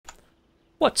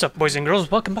What's up, boys and girls?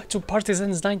 Welcome back to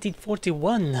Partisans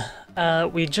 1941.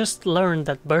 We just learned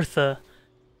that Bertha,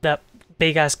 that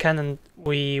big-ass cannon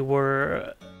we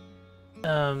were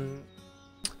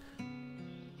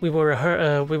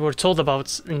told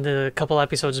about in the couple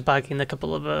episodes back, in a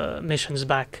couple of missions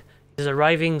back, is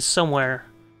arriving somewhere,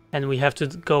 and we have to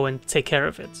go and take care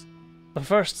of it. But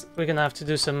first, we're gonna have to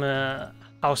do some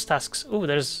house tasks. Oh,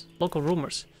 there's local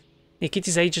rumors.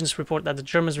 Nikiti's agents report that the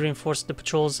Germans reinforced the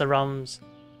patrols around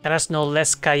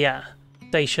Krasnoleskaya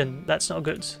station. That's not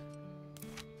good.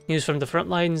 News from the front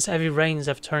lines: heavy rains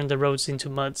have turned the roads into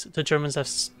mud. The Germans have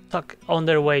stuck on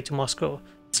their way to Moscow.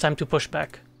 It's time to push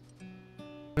back.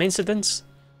 Some incidents: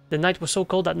 the night was so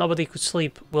cold that nobody could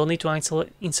sleep. We'll need to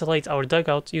insulate our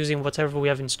dugout using whatever we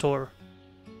have in store.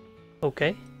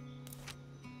 Okay.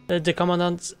 The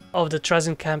commandant of the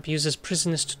Trazen camp uses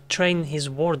prisoners to train his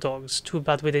war dogs. Too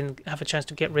bad we didn't have a chance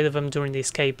to get rid of them during the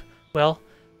escape. Well,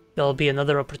 there'll be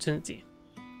another opportunity.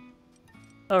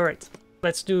 Alright,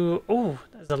 let's do... Oh,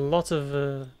 there's a lot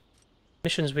of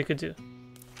missions we could do.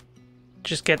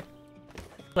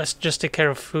 Let's just take care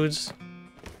of foods.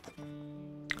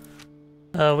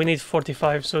 We need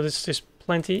 45, so this is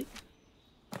plenty.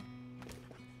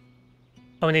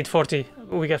 Oh, we need 40.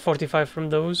 We get 45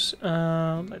 from those.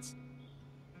 Shall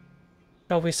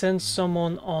we send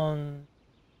someone on...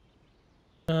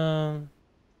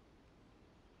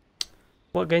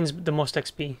 what gains the most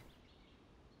XP?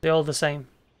 They're all the same.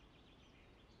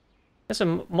 There's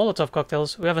some Molotov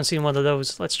cocktails. We haven't seen one of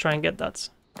those. Let's try and get that.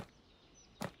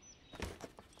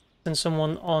 Send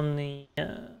someone on the...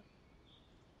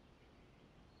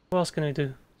 What else can we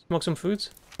do? Smoke some foods?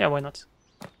 Yeah, why not?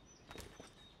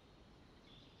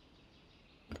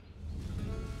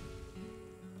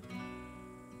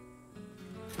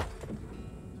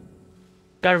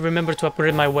 Gotta remember to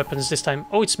upgrade my weapons this time.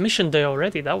 Oh, it's mission day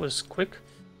already. That was quick.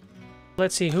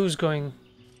 Let's see who's going.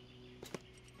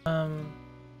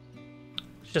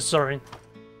 Just Zorin.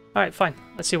 Alright, fine.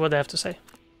 Let's see what they have to say.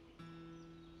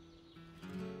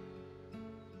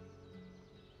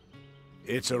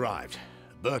 It's arrived.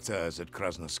 Bertha is at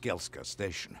Krasnoskelska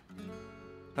station.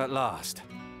 At last.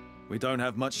 We don't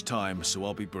have much time, so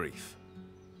I'll be brief.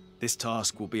 This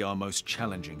task will be our most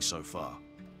challenging so far.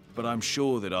 But I'm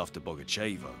sure that after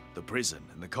Bogachevo, the prison,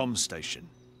 and the comm station,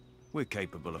 we're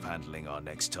capable of handling our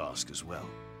next task as well.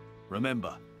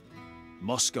 Remember,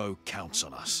 Moscow counts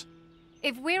on us.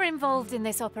 If we're involved in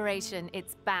this operation,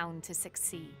 it's bound to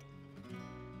succeed.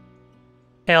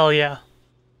 Hell yeah.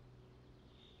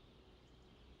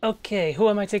 Okay, who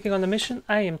am I taking on the mission?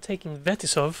 I am taking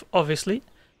Vetisov, obviously.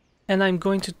 And I'm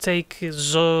going to take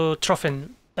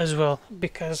Zotrofin as well,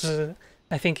 because...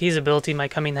 I think his ability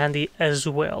might come in handy as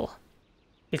well.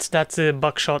 It's that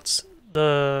buckshots,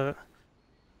 the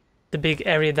big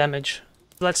area damage.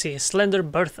 Let's see, Slender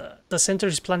Bertha. The center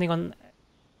is planning on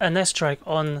an airstrike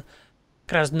on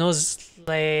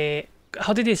Krasnosle...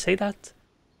 How did he say that?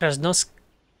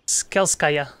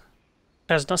 Krasnoskelskaya.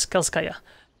 Krasnoskelskaya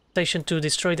station to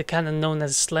destroy the cannon known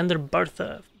as Slender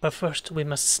Bertha. But first we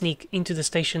must sneak into the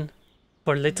station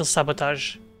for little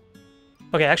sabotage.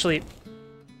 Okay, actually...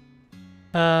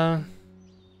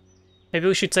 maybe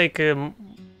we should take maybe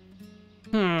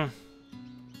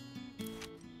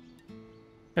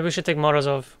we should take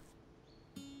Morozov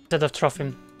instead of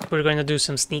Trofim. We're going to do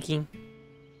some sneaking.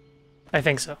 I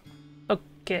think so.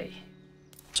 Okay.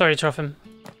 Sorry, Trofim.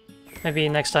 Maybe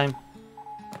next time.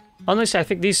 Honestly, I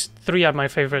think these three are my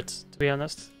favorites, to be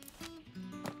honest.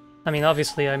 I mean,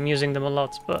 obviously I'm using them a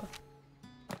lot, but...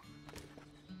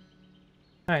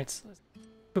 Alright, let's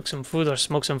cook some food or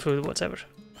smoke some food, whatever.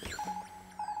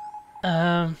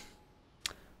 I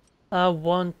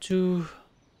want to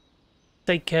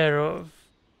take care of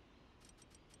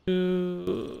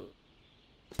weapon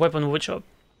woodshop.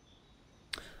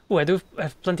 Oh, I do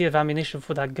have plenty of ammunition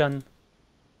for that gun.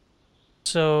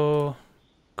 So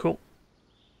cool.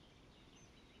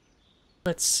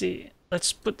 Let's see.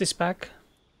 Let's put this back.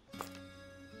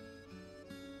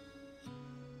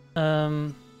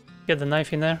 Get the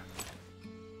knife in there.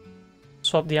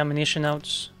 Swap the ammunition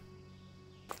out.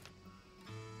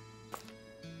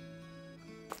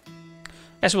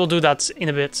 Guess we'll do that in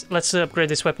a bit. Let's upgrade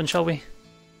this weapon, shall we?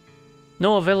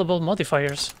 No available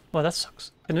modifiers. Well, that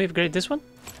sucks. Can we upgrade this one?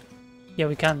 Yeah,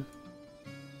 we can.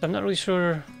 I'm not really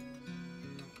sure...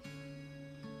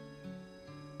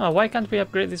 Oh, why can't we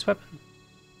upgrade this weapon?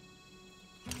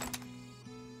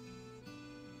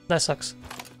 That sucks.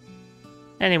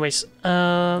 Anyways,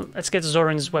 let's get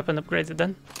Zorin's weapon upgraded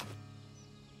then.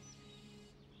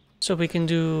 So we can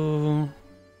do...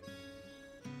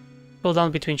 Pull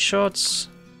down between shots.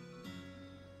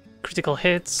 Critical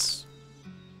hits.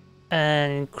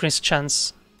 and increase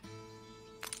chance.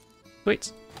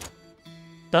 Sweet.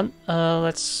 Done.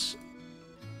 Let's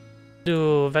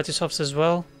do Vetusovs as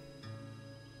well.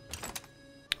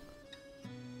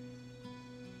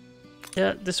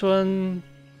 Yeah, this one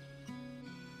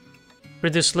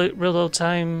reduce reload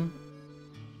time.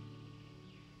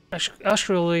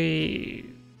 Actually,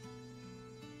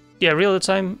 yeah, reload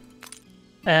time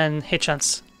and hit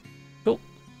chance. Cool.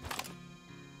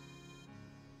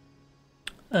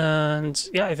 And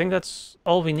yeah, I think that's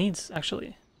all we need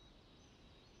actually.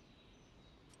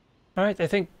 All right, I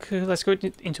think let's go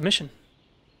into mission.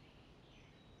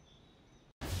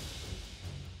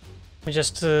 We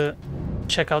just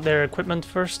check out their equipment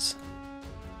first.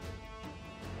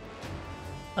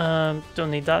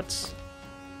 Don't need that.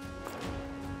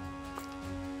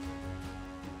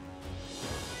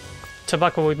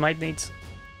 Tobacco we might need.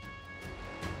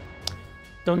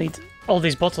 Don't need all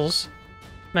these bottles.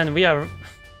 Man, we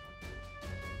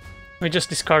just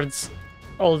discarded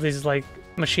all these like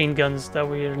machine guns that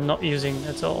we're not using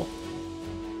at all.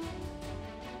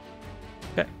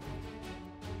 Okay.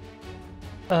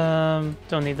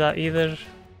 Don't need that either.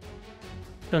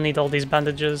 Don't need all these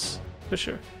bandages for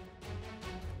sure.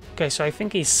 Okay, so I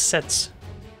think he's set.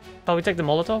 Oh, we take the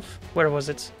Molotov? Where was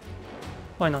it?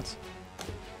 Why not?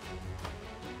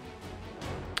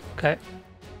 Okay.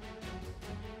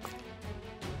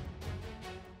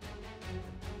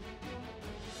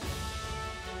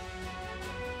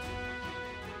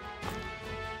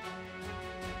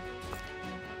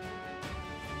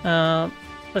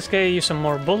 Let's get you some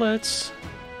more bullets.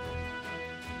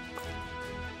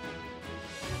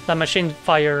 That machine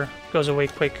fire goes away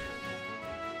quick.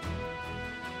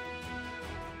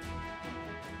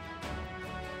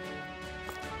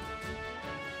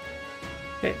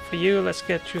 Okay, for you, let's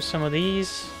get you some of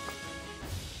these.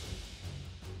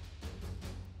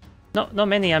 Not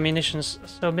many ammunitions,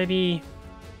 so maybe...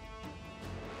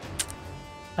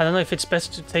 I don't know if it's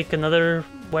best to take another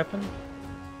weapon.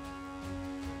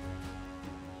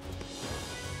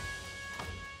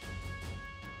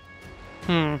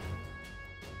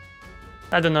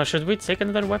 I don't know, should we take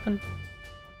another weapon?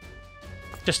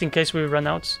 Just in case we run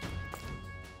out.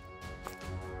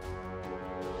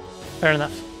 Fair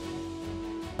enough.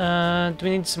 Do we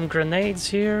need some grenades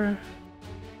here?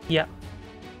 Yeah.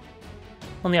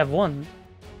 Only have one.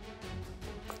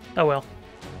 Oh well.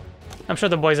 I'm sure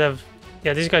the boys have...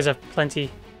 Yeah, these guys have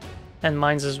plenty. And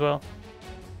mines as well.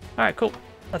 Alright, cool.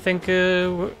 I think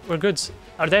we're good.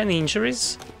 Are there any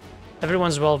injuries?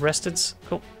 Everyone's well rested.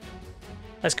 Cool.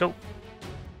 Let's go.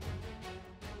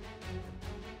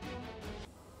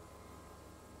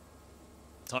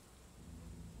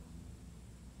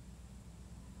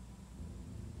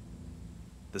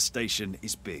 The station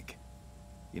is big.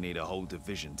 You need a whole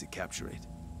division to capture it.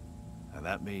 And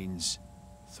that means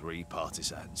 3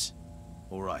 partisans.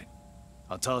 All right.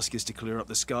 Our task is to clear up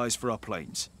the skies for our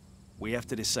planes. We have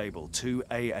to disable 2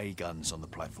 AA guns on the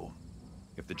platform.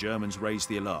 If the Germans raise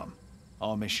the alarm,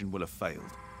 our mission will have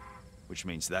failed, which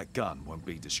means that gun won't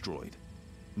be destroyed.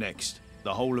 Next,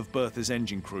 the whole of Bertha's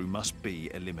engine crew must be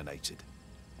eliminated.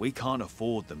 We can't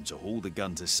afford them to haul the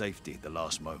gun to safety at the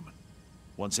last moment.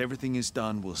 Once everything is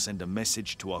done, we'll send a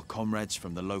message to our comrades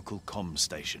from the local comm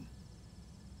station.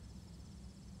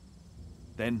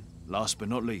 Then, last but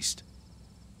not least,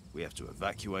 we have to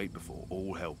evacuate before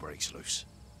all hell breaks loose.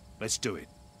 Let's do it.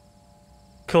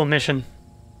 Cool mission.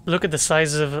 Look at the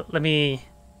size of... Let me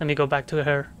go back to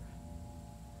her.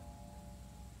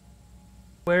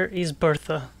 Where is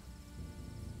Bertha?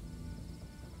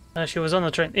 She was on the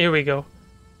train. Here we go.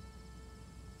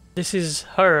 This is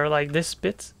her, like this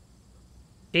bit.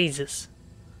 Jesus.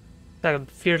 Like a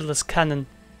fearless cannon.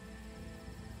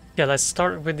 Yeah, let's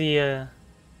start with the...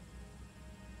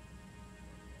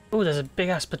 Oh, there's a big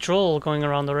ass patrol going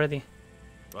around already.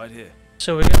 Right here.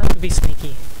 So we're gonna have to be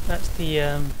sneaky. That's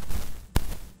the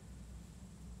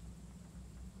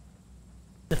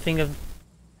thing of...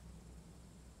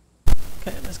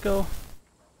 Okay, let's go.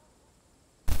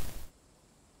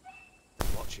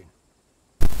 Watching.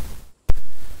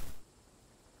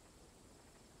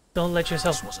 Don't let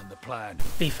yourself This wasn't the plan.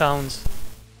 be found.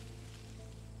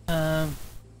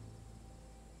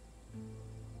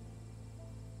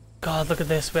 God, look at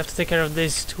this. We have to take care of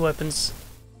these 2 weapons.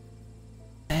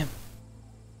 Damn.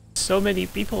 So many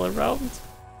people around.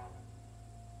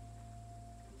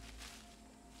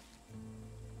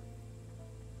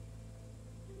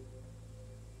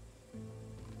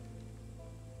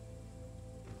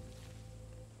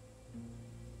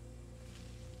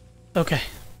 Okay.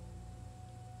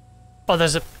 Oh,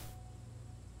 there's a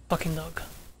fucking dog.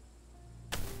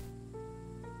 Can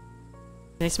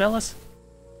he smell us?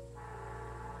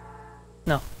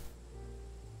 No.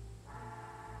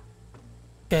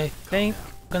 Okay, I think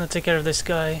I'm gonna take care of this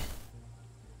guy.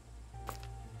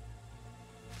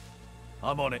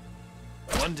 I'm on it.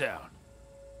 One down.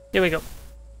 Here we go.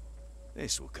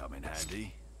 This will come in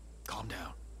handy. Calm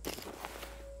down.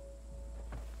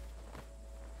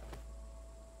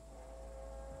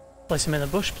 Place him in a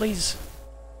bush, please.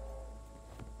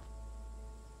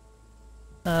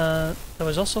 There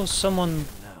was also someone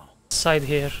Now. side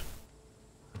here.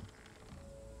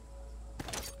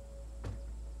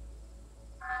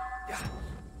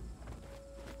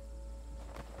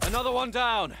 Another one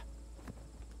down.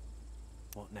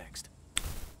 What next?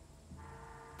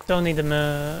 Don't need him,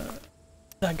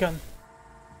 that gun.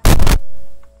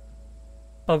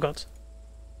 Oh god. Is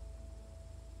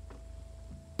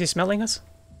he smelling us?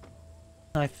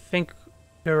 I think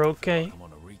we're okay. I'm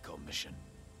on a recon mission.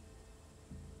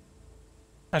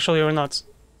 Actually, we're not.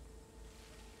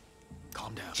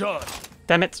 Calm down. Charge.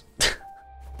 Damn it.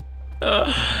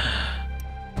 Oh,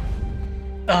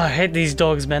 I hate these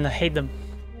dogs, man. I hate them.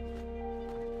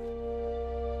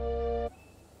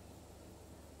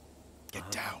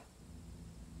 Get down.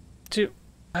 Two.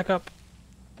 Back up.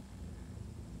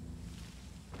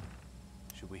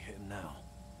 Should we hit him now?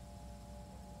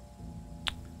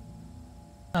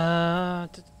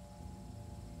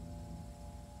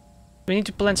 We need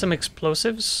to plant some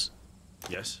explosives.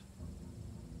 Yes.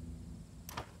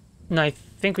 No, I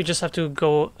think we just have to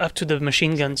go up to the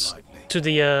machine guns, Lightly. to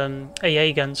the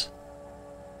AA guns,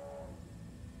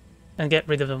 and get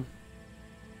rid of them.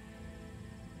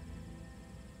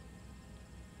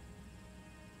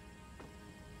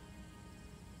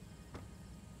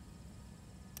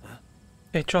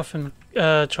 Okay, Trofim,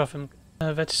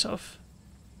 Vetisov.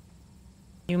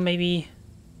 You maybe...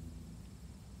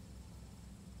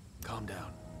 Calm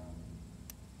down.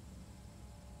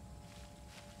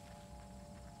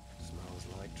 Smells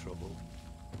like trouble.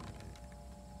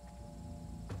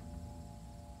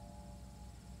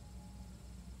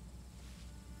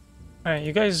 Alright,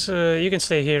 you guys, you can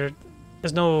stay here.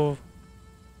 There's no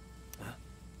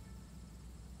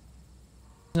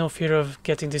fear of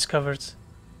getting discovered.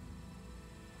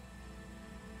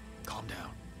 Calm down.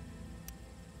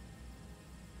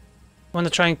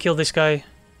 Wanna try and kill this guy?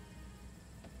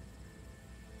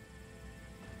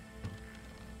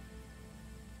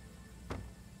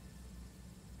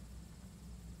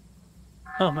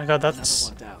 Oh my god, that's...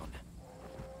 Another one down.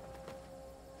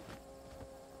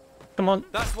 Come on.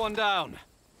 That's one down.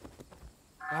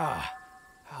 Ah,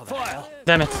 how the hell?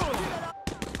 Damn it.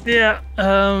 Yeah,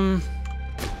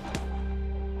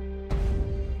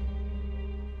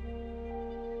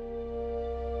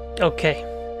 okay.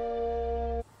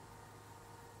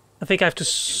 I think I have to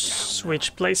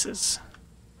switch places.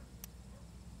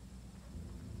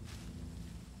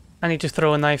 I need to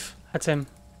throw a knife at him,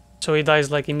 so he dies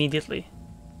like immediately.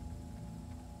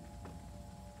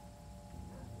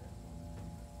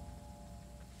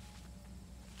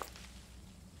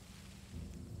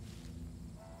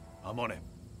 I'm on it.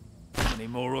 How many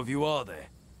more of you are there?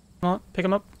 Come on, pick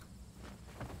him up.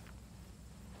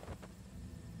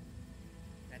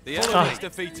 The enemy's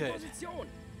defeated.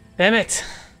 Damn it!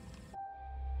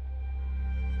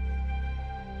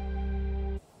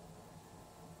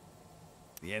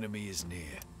 The enemy is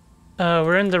near.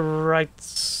 We're in the right...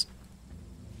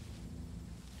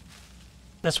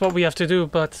 That's what we have to do,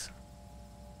 but...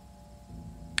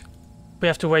 We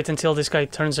have to wait until this guy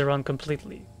turns around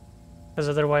completely. Because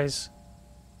otherwise...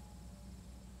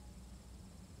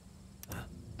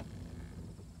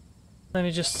 Let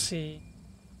me just see...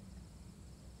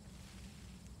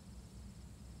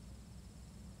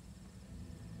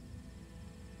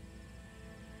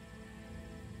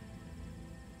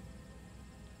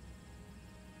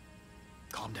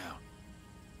 Calm down.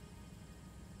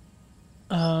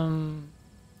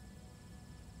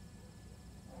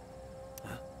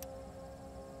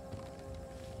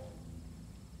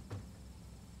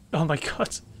 Oh my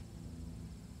god.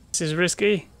 This is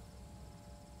risky.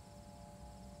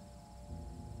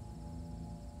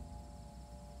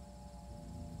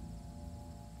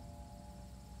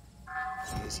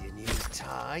 Here's your new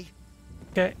tie.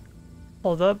 Okay.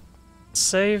 Hold up.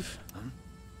 Save.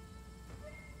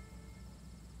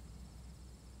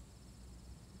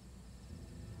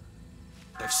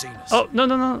 They've seen us. Oh, no,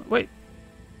 no, no. Wait.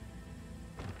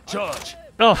 Charge.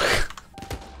 Oh.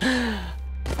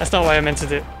 That's not what I meant to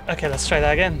do. Okay, let's try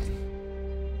that again.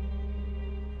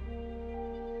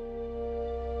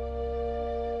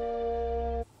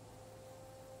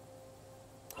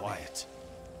 Quiet.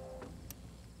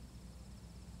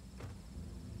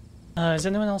 Is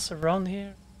anyone else around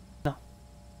here? No.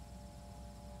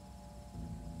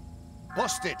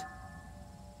 Busted.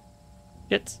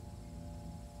 Shit.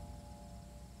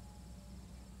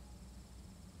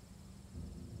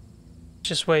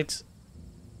 Just wait.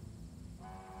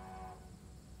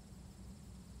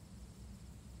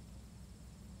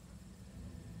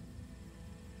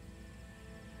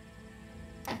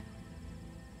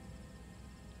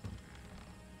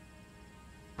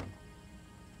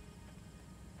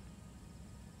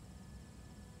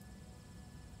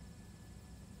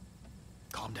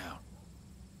 Calm down.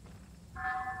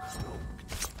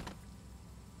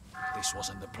 This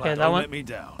wasn't the plan. Yeah, that Don't one. let me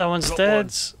down. That one's Got dead.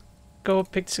 one. Go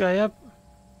pick this guy up.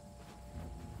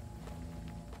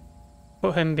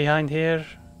 Put him behind here.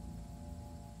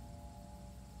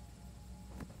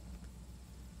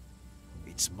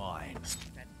 It's mine.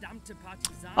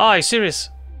 Oh, are you serious?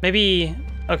 Maybe...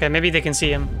 Okay, maybe they can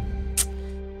see him.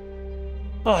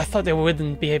 Oh, I thought they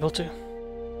wouldn't be able to.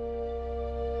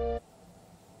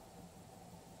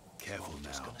 Careful now.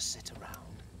 Just gonna sit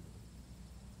around.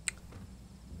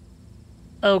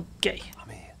 Okay. I'm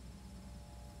here.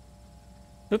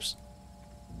 Oops.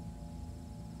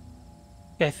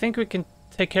 Yeah, I think we can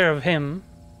take care of him.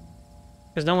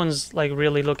 Because no one's, like,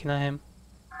 really looking at him.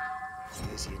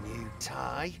 Here's your new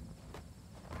tie.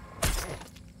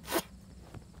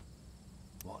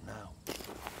 What now?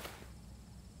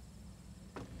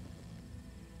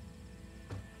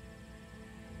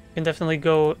 We can definitely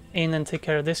go in and take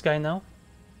care of this guy now.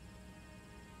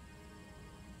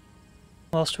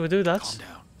 Whilst we do that, Calm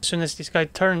down. as soon as this guy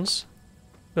turns,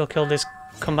 we'll kill this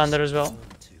commander as well.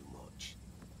 Too much.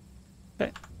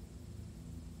 Okay.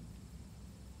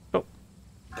 Go.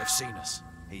 They've seen us.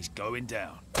 He's going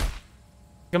down.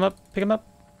 Pick him up, pick him up.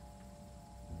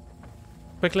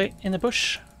 Quickly, in the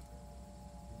bush.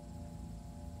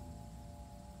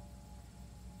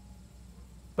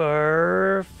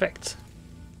 Perfect.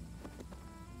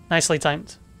 Nicely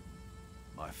timed.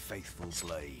 My faithful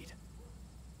blade.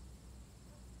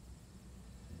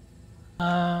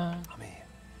 I'm here.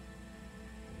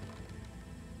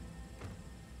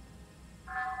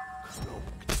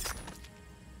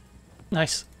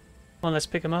 Nice. Well, let's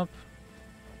pick him up.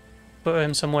 Put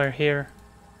him somewhere here.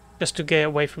 Just to get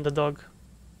away from the dog.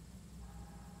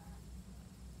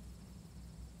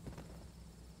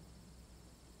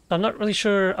 I'm not really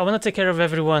sure. I want to take care of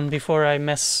everyone before I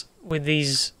mess with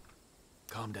these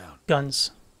Calm down.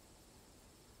 guns.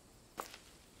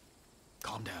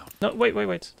 Calm down. No,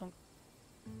 wait. Don't.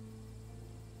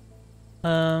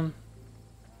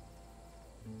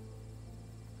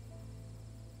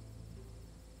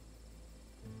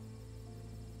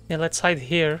 Yeah, let's hide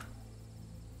here.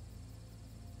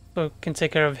 So we can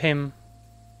take care of him.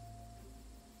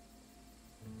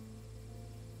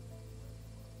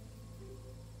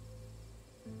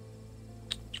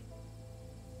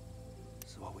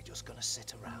 So are we just gonna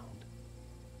sit around?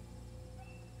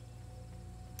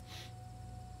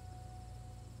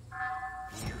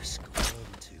 You squirm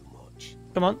too much.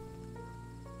 Come on.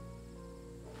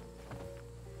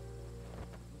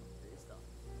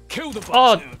 Kill the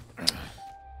Oh! bastard.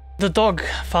 The dog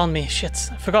found me. Shit,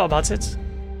 I forgot about it.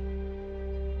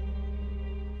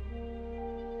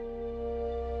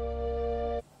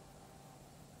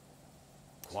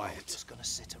 Quiet. Just gonna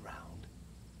sit around.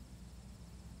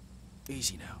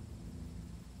 Easy now.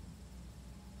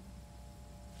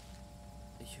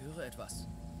 Ich höre etwas.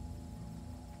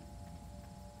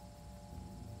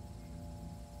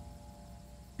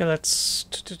 Yeah, let's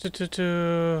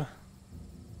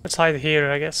let's hide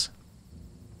here, I guess.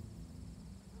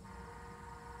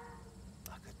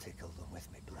 I could tickle them with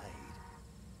my blade.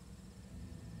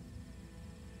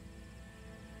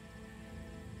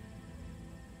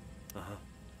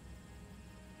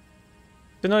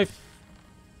 Don't know if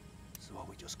So are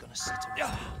we just gonna sit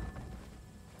around?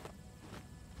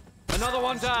 Another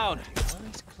one down.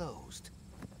 Eyes closed.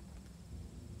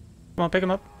 come on, pick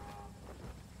him up.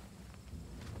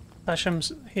 Stash him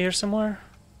here somewhere.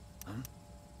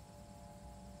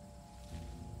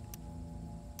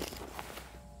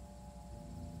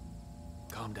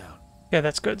 Calm down. Yeah,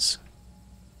 that's good.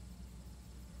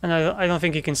 And I don't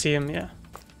think you can see him. Yeah.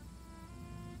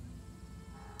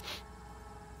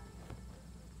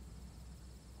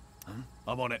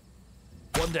 I'm on it.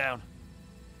 One down.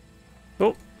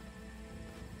 Oh.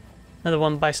 Another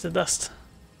one bites the dust.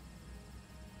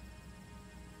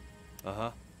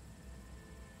 Aha.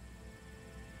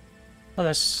 Oh,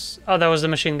 that was the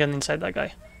machine gun inside that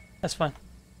guy. That's fine.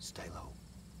 Stay low.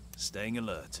 Staying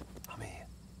alert. I'm here.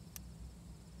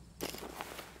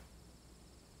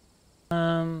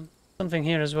 Something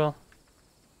here as well.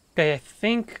 Okay, I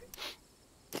think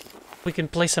we can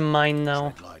place a mine now.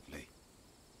 Tread lightly.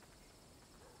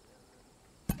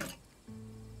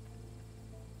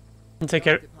 And take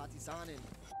care.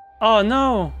 Oh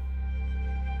no!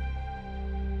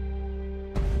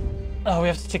 Oh, we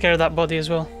have to take care of that body as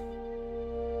well.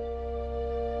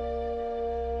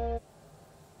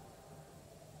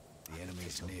 The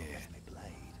enemy's near.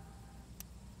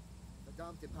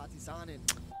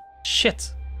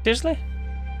 Shit! Seriously?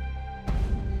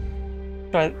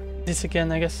 Try this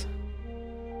again, I guess.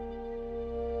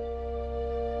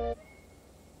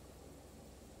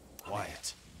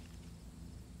 Quiet.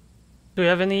 Do we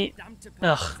have any?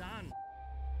 Ugh.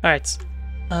 Alright.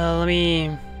 Let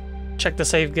me check the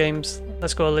save games.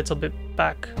 Let's go a little bit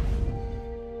back.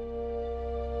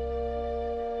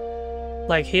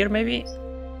 Like here, maybe?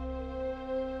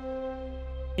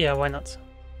 Yeah, why not?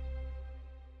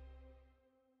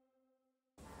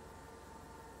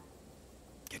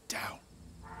 Get down.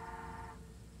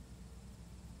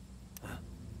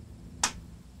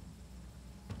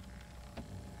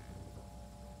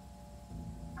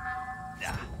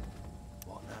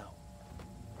 What now?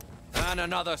 And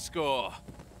another score.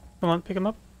 Come on, pick him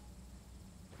up.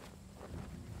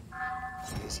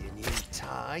 Here's your new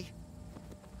tie.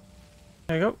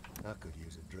 There you go. I could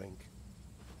use a drink.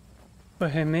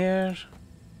 Put him here.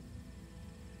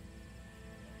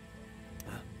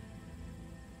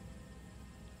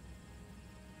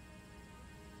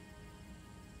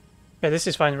 Okay, this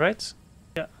is fine, right?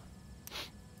 Yeah.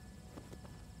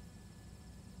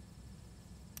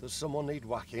 Does someone need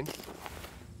whacking?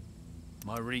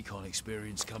 My recon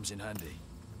experience comes in handy.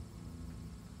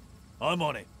 I'm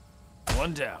on it.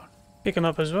 One down. Pick him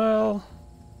up as well.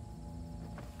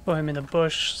 Put him in a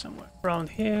bush somewhere around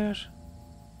here.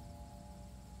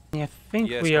 I think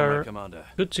Yes, we Comrade are Commander.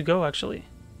 good to go, actually.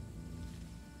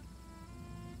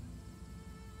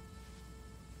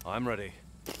 I'm ready.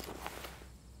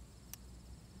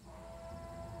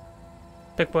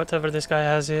 Pick whatever this guy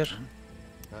has here.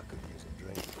 I could use a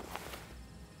drink.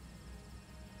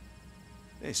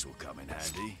 This will come in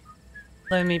handy.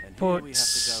 Let me And here put we have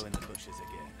to go in the bushes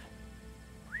again.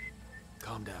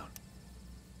 Calm down.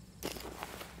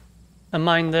 a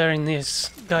mine there in this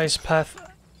guy's path.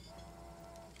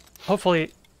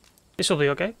 Hopefully, this will be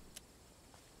okay.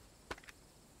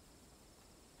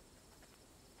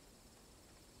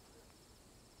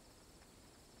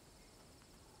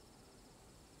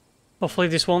 Hopefully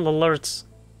this won't alert.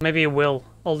 Maybe it will.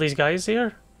 All these guys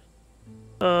here?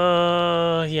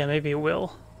 Yeah, maybe it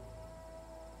will.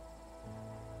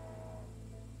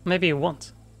 Maybe it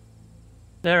won't.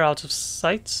 They're out of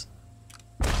sight.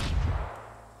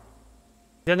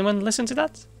 Did anyone listen to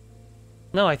that?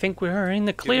 No, I think we're in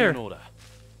the Give me clear. an order.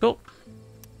 Cool.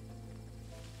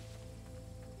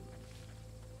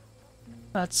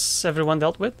 That's everyone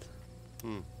dealt with.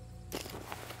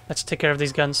 Let's take care of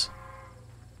these guns.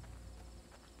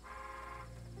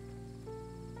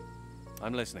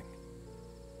 I'm listening.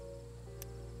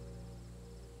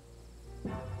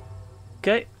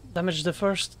 Okay, damage the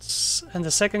first and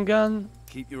the second gun.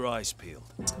 Keep your eyes peeled.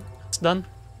 It's done.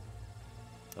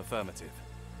 Affirmative.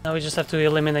 Now we just have to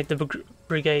eliminate the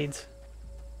brigade.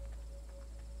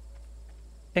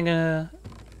 Anything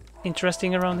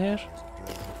interesting around here?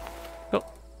 Cool.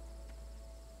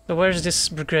 So where's this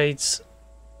brigade?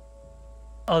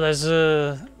 Oh, there's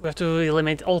we have to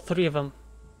eliminate all three of them.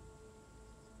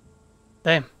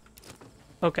 Damn.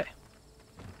 Okay.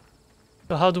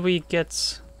 So how do we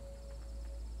get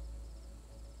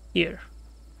here?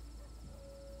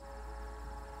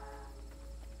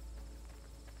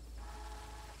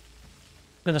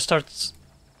 I'm gonna start.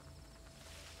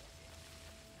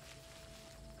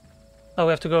 Oh,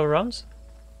 we have to go around?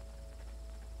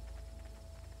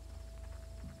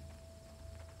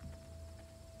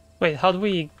 Wait, how do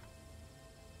we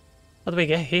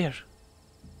get here?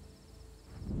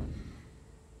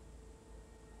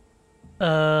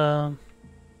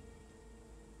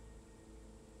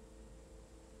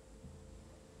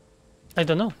 I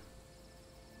don't know.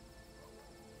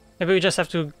 Maybe we just have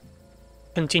to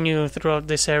continue throughout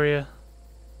this area.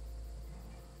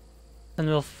 And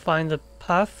we'll find a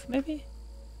path, maybe?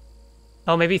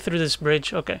 Oh, maybe through this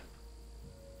bridge, okay.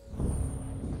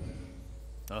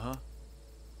 Uh-huh.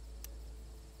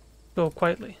 Go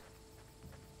quietly.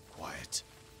 Quiet.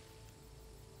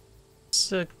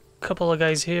 There's a couple of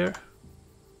guys here.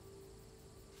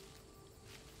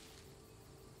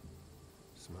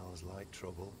 Smells like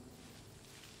trouble.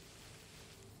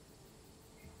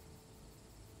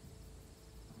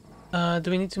 Do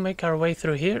we need to make our way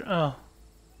through here? Oh.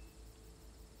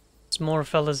 There's more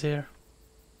fellas here.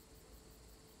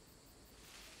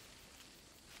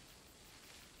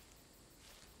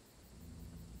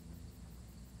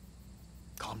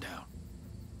 Calm down.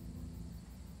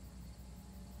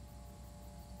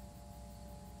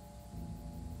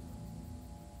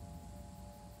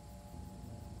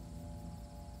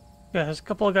 Yeah, there's a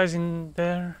couple of guys in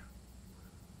there.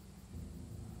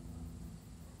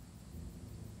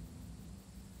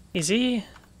 Is he...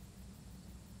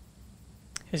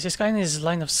 Is this guy in his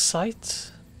line of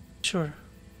sight? Sure.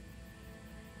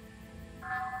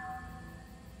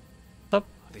 Stop.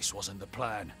 This wasn't the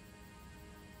plan.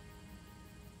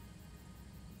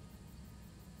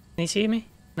 Can he see me?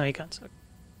 No, he can't. Okay.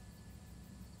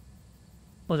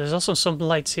 Well, there's also some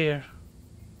lights here.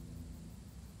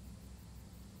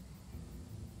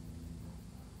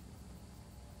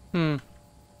 Hmm.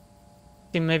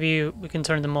 See, maybe we can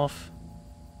turn them off.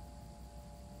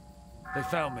 They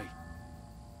found me.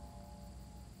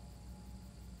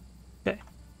 Okay.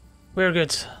 We're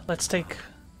good. Let's take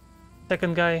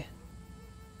second guy.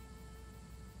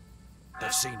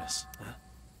 They've seen us. Huh?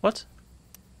 What?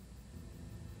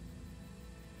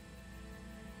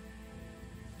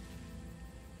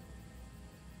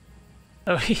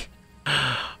 Oh,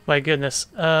 my goodness.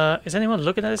 Is anyone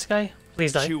looking at this guy?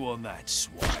 Please die. Chew on that,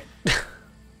 swine.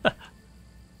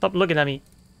 Stop looking at me.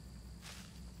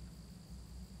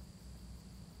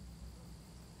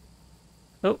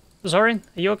 Oh, Zorin,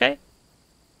 are you okay?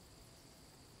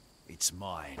 It's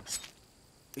mine.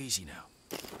 Easy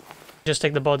now. Just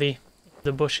take the body,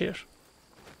 the bush here.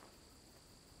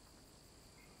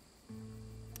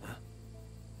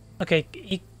 Okay,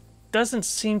 he doesn't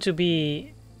seem to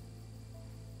be...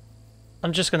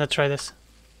 I'm just gonna try this.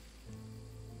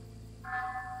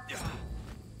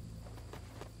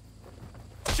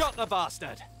 Shot the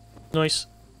bastard! Noise.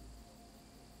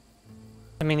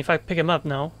 I mean, if I pick him up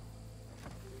now...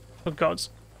 Oh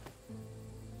gods.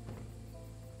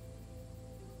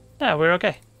 Yeah, we're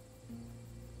okay.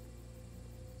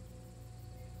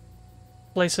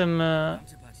 Play some...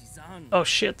 Oh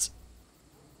shit.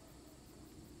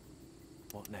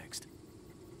 What next?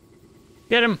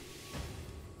 Get him!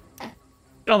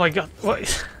 Oh my god,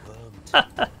 what?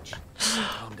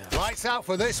 Lights out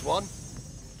for this one.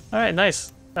 Alright,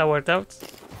 nice. That worked out.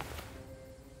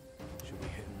 Should we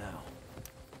hit him now?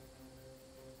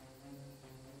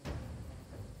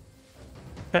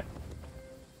 Okay.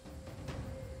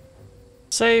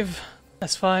 Save.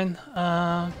 That's fine.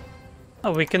 Oh,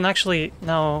 we can actually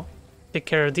now take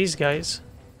care of these guys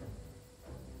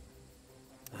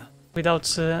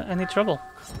without any trouble.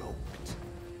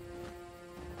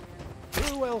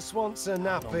 Who else wants a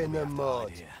nap in the mud?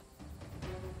 Here.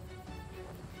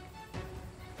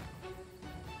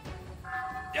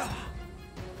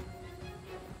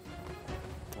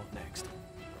 What next?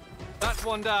 That's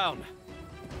one down.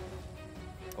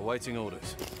 Awaiting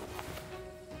orders.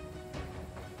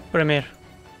 Put him here.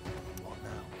 What now?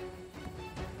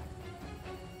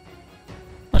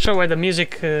 Not sure why the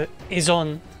music is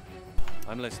on.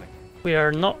 I'm listening. We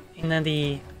are not in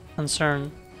any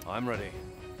concern. I'm ready.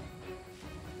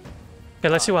 Okay,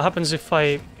 let's see what happens if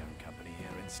I Going company here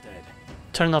instead.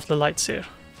 turn off the lights here.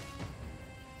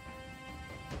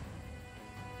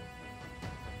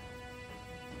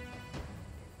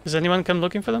 Does anyone come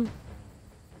looking for them?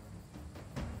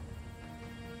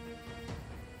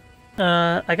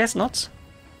 I guess not.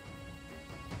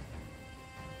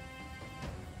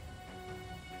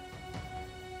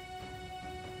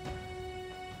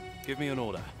 Give me an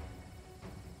order.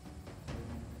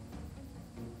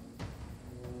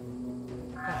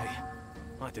 Hey,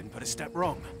 I didn't put a step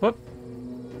wrong. Whoop.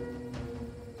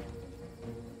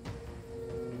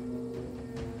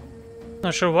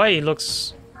 Not sure why he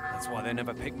looks... That's why they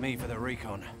never picked me for the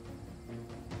recon.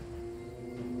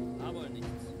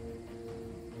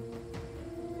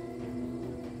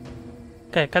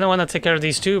 Okay, I kinda wanna take care of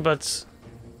these two, but...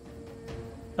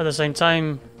 At the same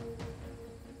time...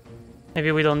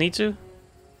 Maybe we don't need to?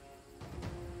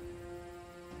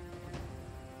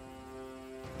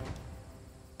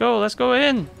 Go, let's go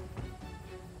in!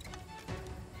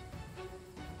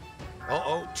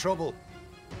 Uh-oh, trouble.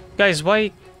 Guys,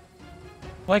 why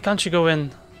can't you go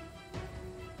in?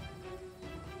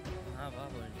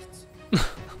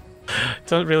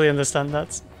 Don't really understand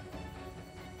that.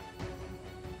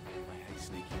 I hate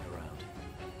sneaking around.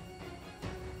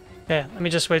 Yeah, let me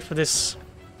just wait for this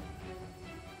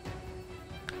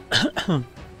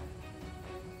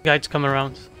guy to come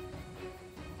around.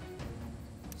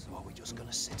 So are we just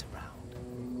gonna sit around?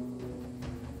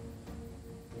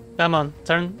 Come on,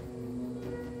 turn.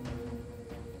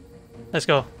 Let's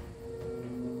go.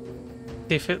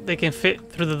 See if they can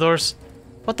fit through the doors.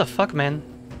 What the fuck, man?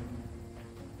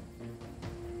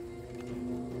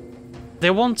 They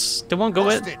won't go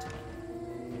in. Busted.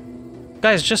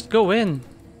 Guys, just go in.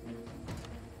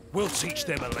 We'll teach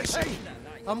them a lesson. Hey,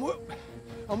 I'm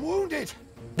wounded.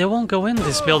 They won't go in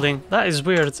this building. That is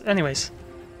weird. Anyways.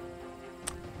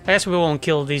 I guess we won't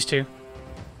kill these two.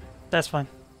 That's fine.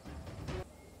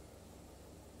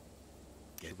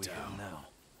 Get down.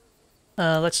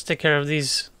 Now. Let's take care of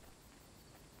these.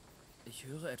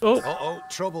 Oh, Uh-oh,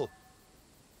 trouble.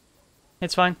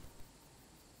 it's fine.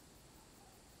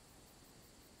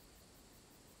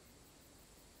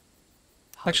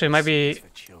 Actually, For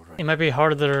children. it might be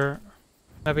harder.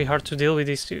 Might be hard to deal with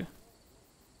these two.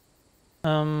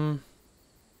 You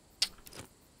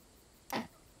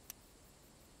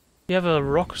have a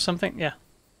rock or something? Yeah.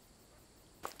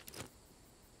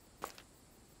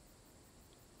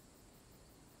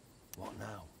 What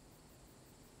now?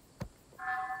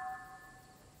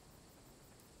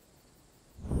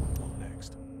 What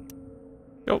next?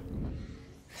 Go.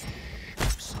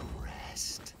 Some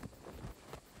rest.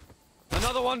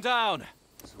 Another one down!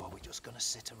 So are we just gonna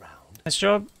sit around? Nice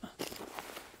job.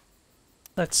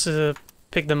 Let's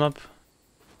pick them up.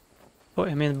 Oh,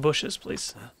 I mean bushes,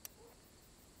 please.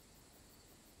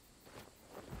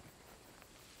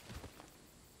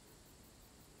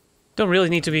 Don't really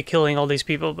need to be killing all these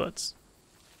people, but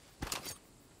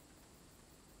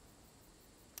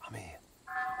I'm here.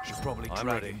 Should probably I'm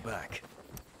drag ready. him back.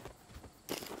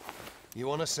 You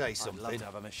wanna say I'd love something? to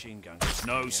have a machine gun.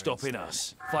 No here stopping instead.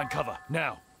 us. Find cover,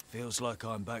 now. Feels like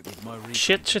I'm back with my recon.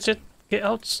 shit. Get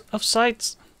out of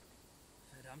sight.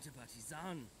 Verdammte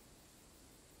Partisanen.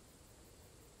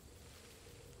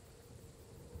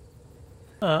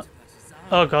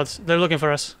 Oh god, they're looking for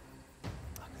us.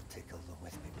 I could tickle them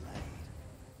with me blade.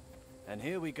 And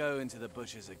here we go into the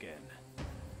bushes again.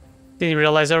 Didn't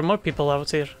realize there were more people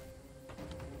out here.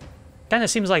 Kinda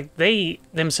seems like they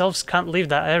themselves can't leave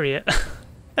that area.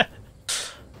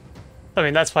 I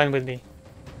mean, that's fine with me.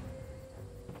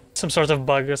 Some sort of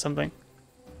bug or something.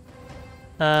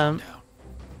 Kinda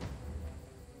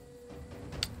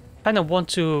want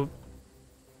to...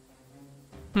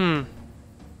 There's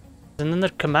another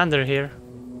commander here.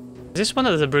 Is this one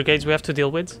of the brigades we have to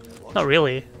deal with? Not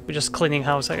really. We're just cleaning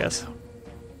house, I guess.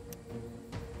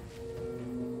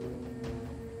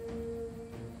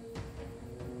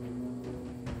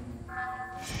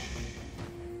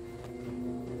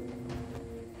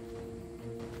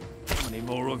 How many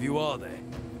more of you are there?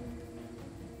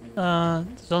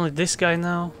 There's only this guy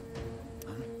now.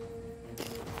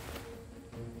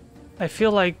 I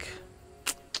feel like...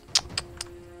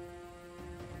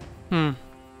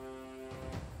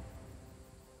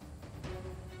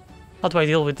 How do I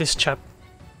deal with this chap?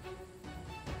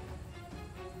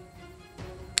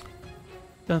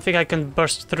 Don't think I can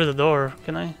burst through the door,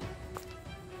 can I?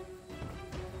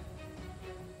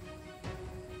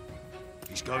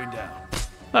 He's going down.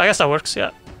 Well, I guess that works,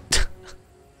 yeah.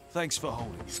 Thanks for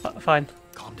holding. Fine.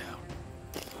 Calm down.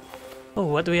 Oh,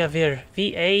 what do we have here?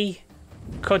 VA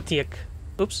Kotiak.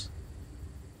 Oops.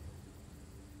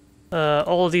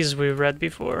 All of these we read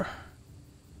before.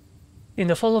 In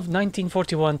the fall of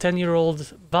 1941,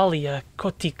 10-year-old Valia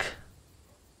Kotik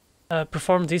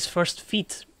performed his first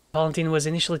feat. Valentin was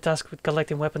initially tasked with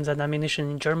collecting weapons and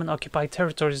ammunition in German-occupied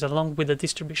territories along with the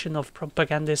distribution of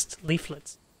propagandist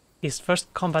leaflets. His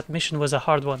first combat mission was a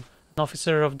hard one. An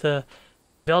officer of the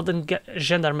Belden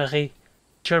Gendarmerie,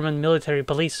 German military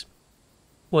police,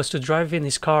 was to drive in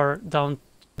his car down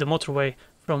the motorway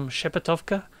from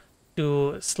Shepetovka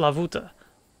to Slavuta.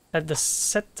 At the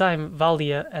set time,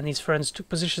 Valia and his friends took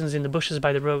positions in the bushes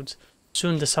by the roads.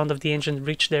 Soon the sound of the engine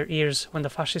reached their ears. When the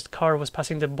fascist car was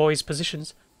passing the boys'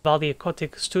 positions, Valia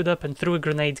Kotik stood up and threw a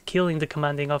grenade, killing the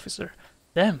commanding officer.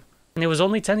 Damn, and he was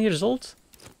only 10 years old?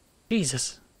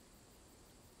 Jesus.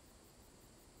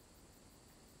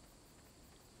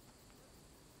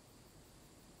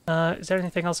 Is there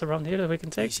anything else around here that we can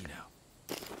take? Easy now.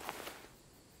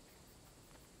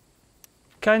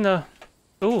 Kinda.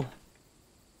 Ooh.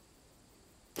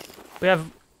 We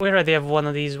already have one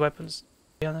of these weapons, to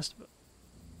be honest.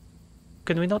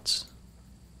 Can we not?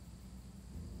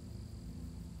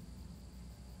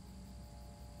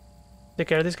 Take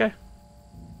care of this guy?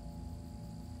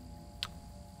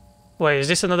 Wait, is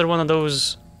this another one of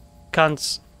those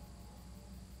cunts?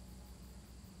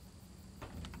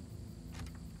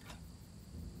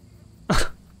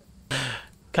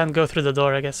 Can't go through the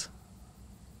door, I guess.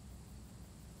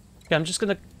 Yeah, I'm just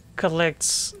gonna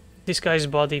collect this guy's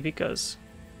body because...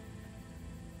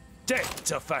 Death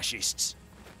to fascists!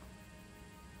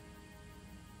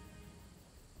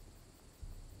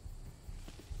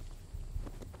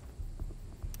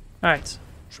 Alright.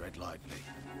 Tread lightly.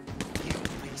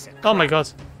 Oh my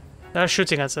god. They're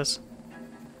shooting at us.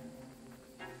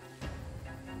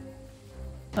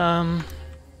 You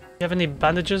have any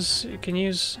bandages you can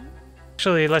use?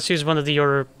 Actually, let's use one of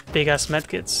your big-ass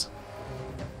medkits.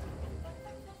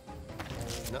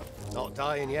 No, Not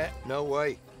dying yet, no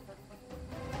way.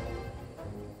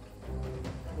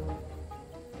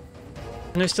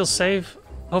 Can we still save?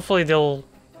 Hopefully they'll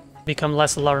become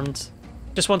less alarmed.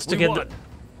 Just wanted to get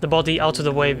the body out of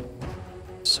the way,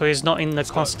 so he's not in the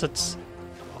constant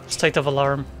state of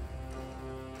alarm.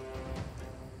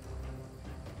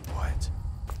 Quiet.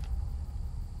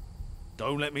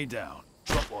 Don't let me down.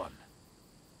 Drop one.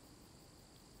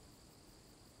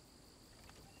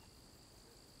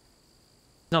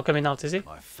 Not coming out, is he?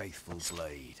 My faithful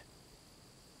blade.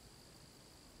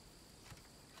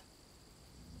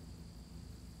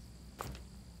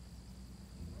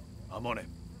 I'm on it.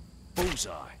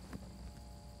 Bullseye.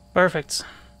 Perfect.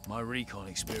 My recon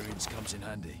experience comes in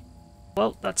handy.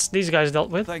 Well, that's these guys dealt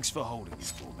with. Thanks for holding it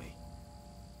for me.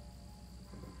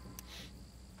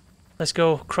 Let's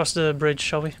go cross the bridge,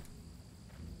 shall we?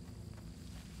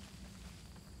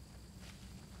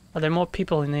 Are there more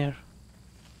people in here?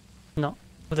 No.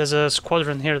 But there's a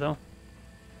squadron here, though.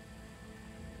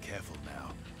 Careful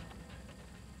now.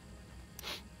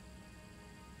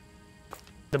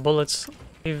 The bullets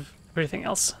leave everything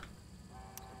else.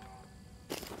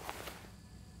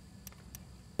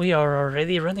 We are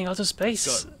already running out of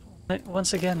space.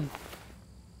 Once again.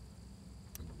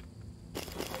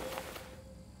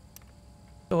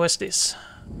 So what's this?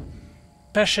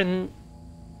 Peshenniaya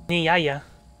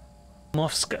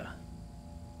Movska.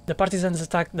 The partisans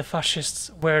attacked the fascists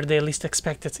where they least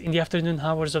expected. In the afternoon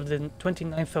hours of the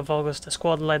 29th of August, a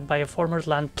squad led by a former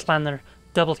land planner,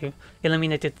 W,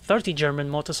 eliminated 30 German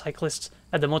motorcyclists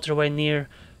at the motorway near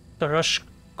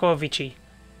Toroshkovichi.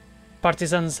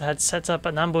 Partisans had set up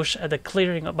an ambush at a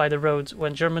clearing by the road.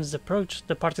 When Germans approached,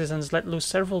 the partisans let loose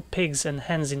several pigs and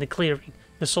hens in the clearing.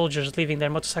 The soldiers, leaving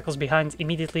their motorcycles behind,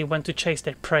 immediately went to chase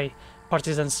their prey.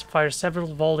 Partisans fired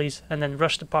several volleys and then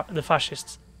rushed the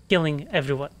fascists, killing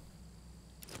everyone.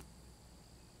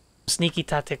 Sneaky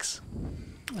tactics.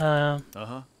 Let's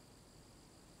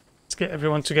get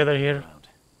everyone together here.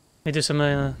 We do some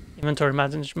inventory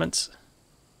management.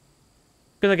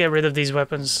 Gonna get rid of these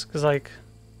weapons, because like,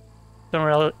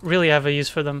 don't really have a use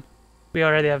for them. We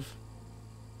already have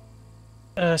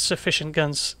sufficient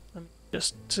guns. Let me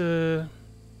just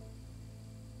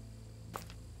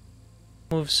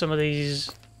move some of these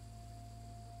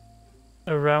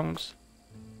around.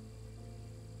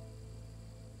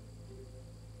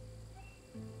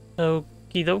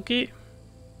 Okie dokie.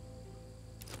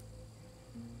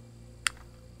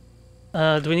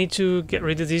 Do we need to get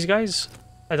rid of these guys?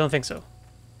 I don't think so.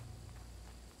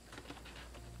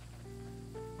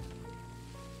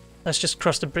 Let's just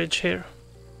cross the bridge here.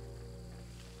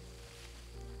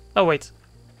 Oh, wait.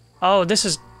 Oh, this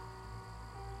is...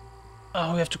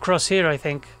 Oh, we have to cross here, I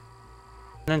think.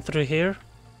 And then through here.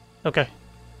 Okay.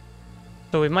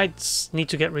 So we might need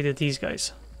to get rid of these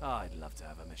guys. I'd love to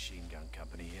have a machine gun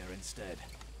company here instead.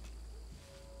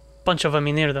 Bunch of them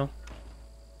in here, though.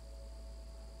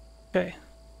 Okay.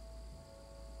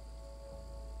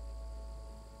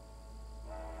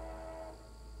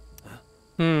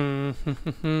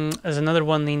 There's another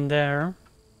one in there.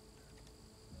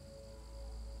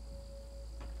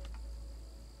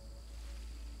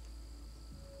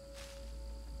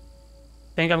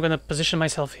 I think I'm gonna position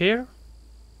myself here.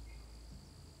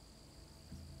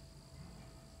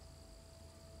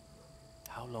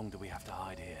 How long do we have to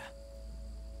hide here?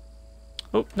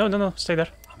 Oh, no, no, no, stay there.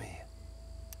 I'm here.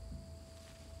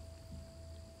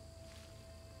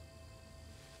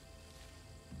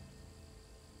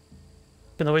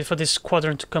 Gonna wait for this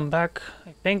squadron to come back,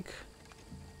 I think.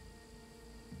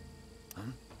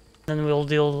 Then we'll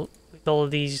deal with all of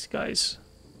these guys.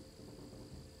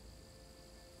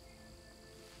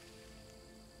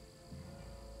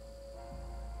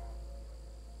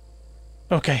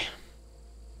 Okay.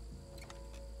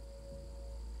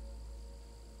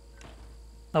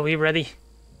 Are we ready?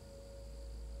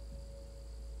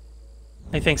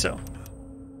 I think so.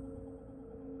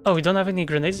 Oh, we don't have any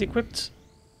grenades equipped?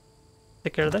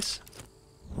 Take care of this.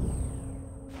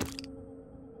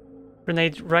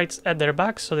 Grenade right at their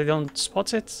back so they don't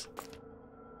spot it.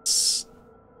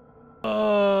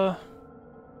 I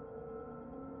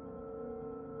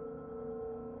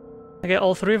get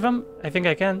all three of them? I think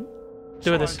I can.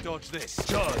 Do this. Dodge this.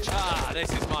 Charge. Ah,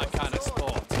 this is my kind of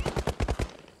sport.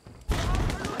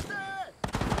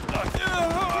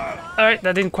 Alright,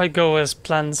 that didn't quite go as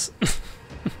planned.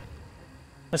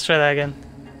 Let's try that again.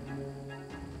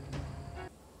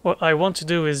 What I want to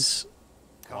do is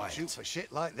Can't shoot for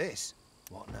shit like this.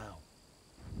 What now?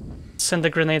 send the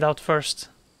grenade out first.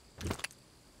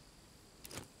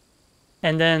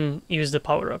 And then use the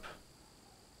power-up.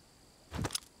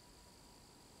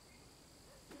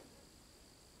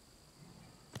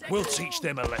 We'll teach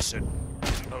them a lesson.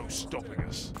 No stopping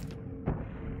us.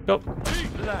 Go.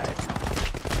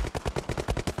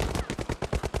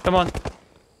 Come on.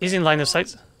 He's in line of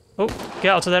sight. Oh,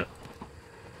 get out of there.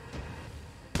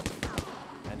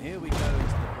 And here we go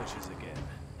into the bushes again.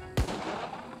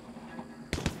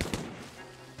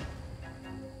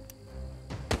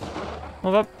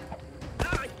 Move up.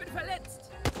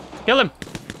 Kill him.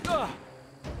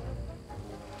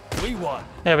 We won.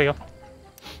 There we go.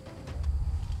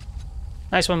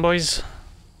 Nice one, boys.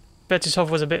 Betisov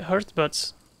was a bit hurt,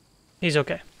 but he's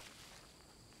okay.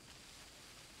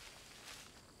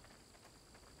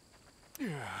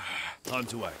 Time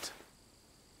to act.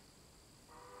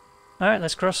 Alright,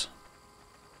 let's cross.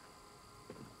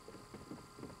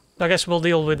 I guess we'll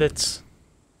deal with it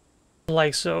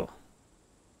like so.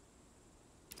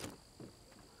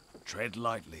 Tread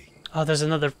lightly. Oh, there's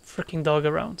another freaking dog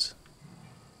around.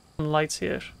 Some lights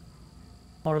here.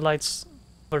 More lights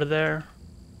over there.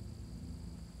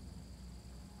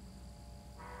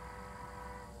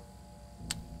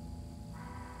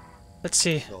 Let's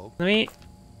see. Let me...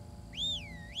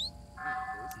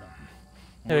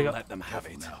 There we go. Let them have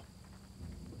it now.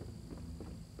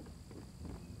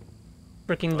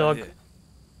 Freaking dog. here.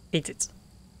 Eat it.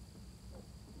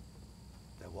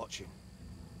 They're watching.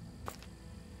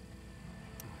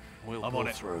 We'll I'm pull on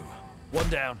it. through. One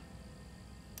down.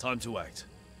 Time to act.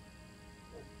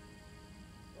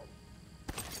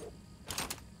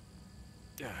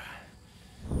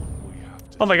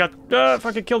 Oh my god.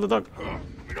 Fucking kill the dog.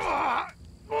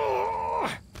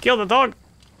 Kill the dog.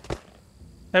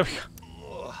 There we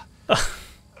go.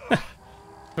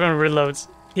 Everyone reloads.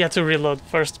 He had to reload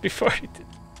first before he did.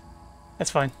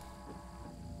 That's fine.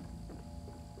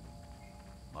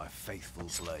 My faithful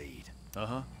blade.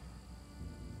 Uh-huh.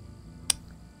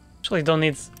 Actually, don't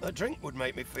need A drink would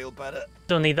make me feel better.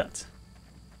 that.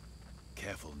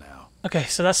 Careful now. Okay,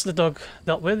 so that's the dog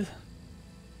dealt with.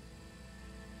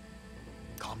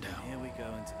 Calm down. Here we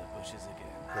go into the bushes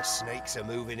again. The snakes are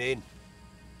moving in.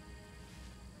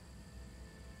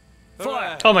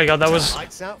 Fire! Oh my god, that was...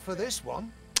 Lights out for this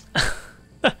one.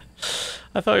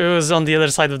 I thought it was on the other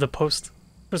side of the post.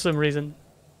 For some reason.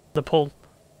 The pole.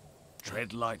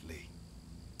 Tread lightly.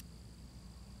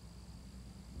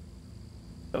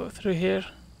 Go through here.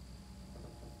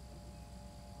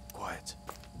 Quiet.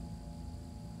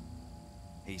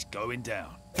 He's going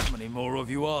down. How many more of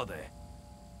you are there?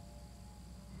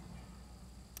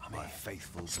 My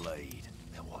faithful blade.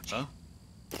 They're watching. Huh?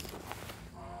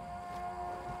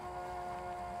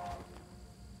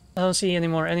 I don't see any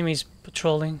more enemies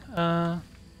patrolling.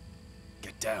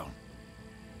 Get down.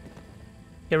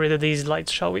 Get rid of these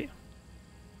lights, shall we?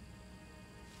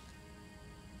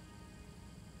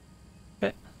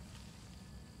 Okay.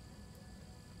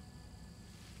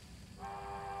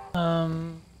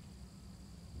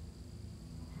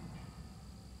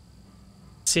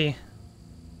 Let's see.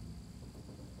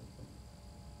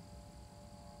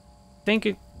 I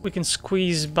think we can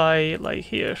squeeze by like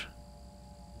here.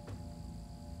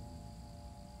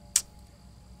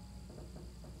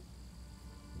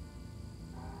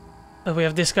 Oh, we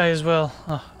have this guy as well.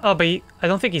 Oh, but I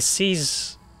don't think he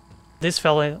sees this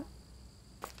fella.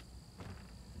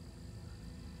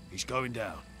 He's going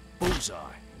down.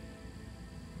 Bullseye.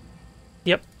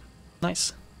 Yep.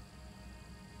 Nice.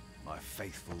 My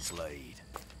faithful blade.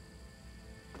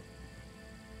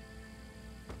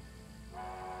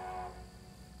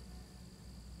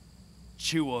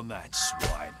 Chew on that,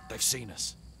 swine. They've seen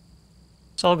us.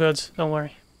 It's all good. Don't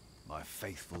worry. My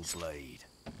faithful blade.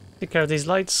 Take care of these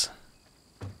lights.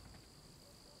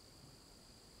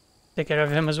 Take care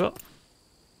of him as well.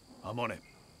 I'm on it.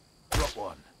 Drop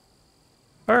one.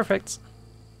 Perfect.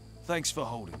 Thanks for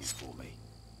holding it for me.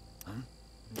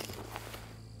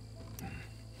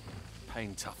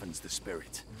 Pain toughens the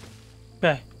spirit.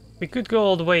 Okay. We could go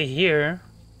all the way here,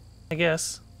 I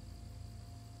guess.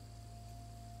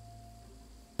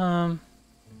 Nah.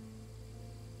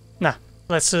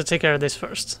 Let's take care of this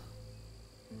first.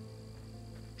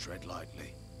 Tread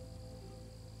lightly.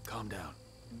 Calm down.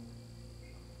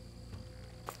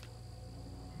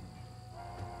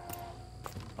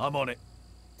 I'm on it.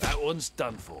 That one's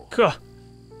done for. Cool.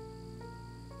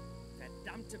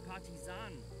 Verdammte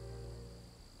Partisan!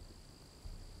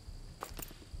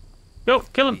 Go,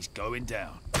 kill him. He's going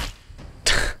down.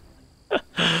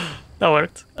 That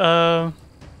worked. Calm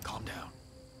down.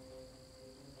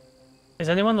 Is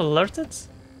anyone alerted?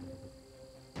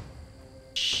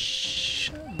 Shh.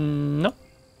 No.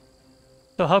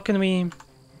 So how can we...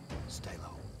 Stay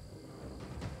low.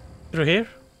 Through here?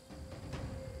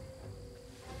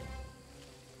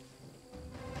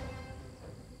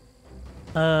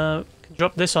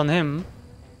 Drop this on him.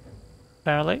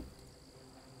 Apparently.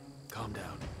 Calm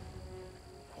down.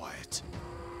 Quiet.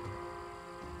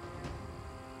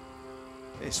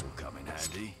 This will come in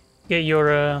handy. Get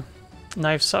your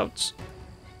knives out.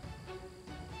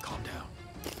 Calm down.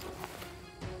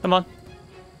 Come on.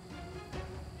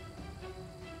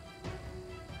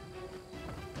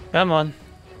 Come on.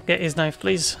 Get his knife,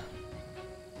 please.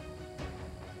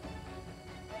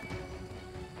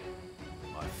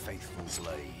 My faithful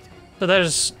blade. So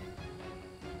there's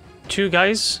 2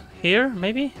 guys here,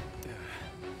 maybe?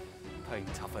 Pain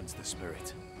toughens the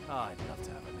spirit. I'd love to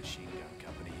have a machine gun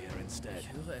company here instead. Ich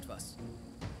höre etwas.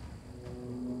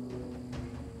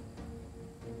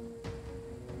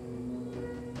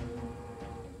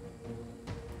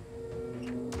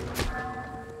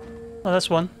 Oh,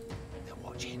 that's one. They're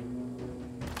watching.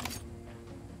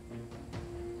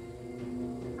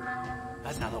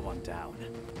 Another one down.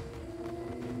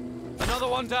 Another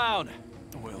one down!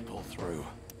 We'll pull through.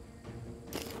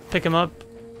 Pick him up.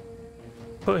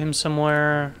 Put him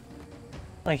somewhere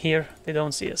like here. They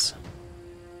don't see us.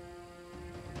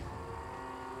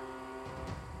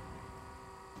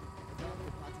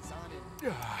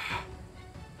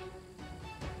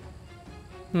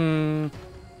 Hmm.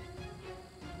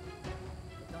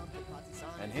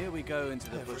 And here we go into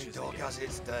the Every bushes dog again. has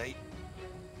its day.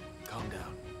 Calm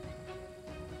down.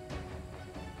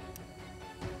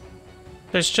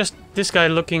 There's just this guy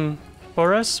looking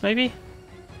for us, maybe?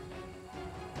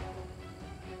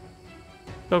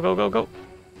 Go, go, go, go.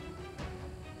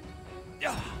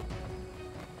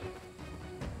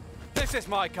 This is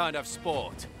my kind of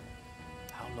sport.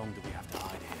 How long do we have to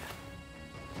hide here?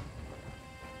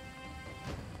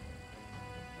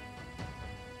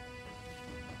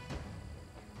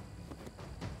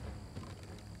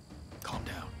 Calm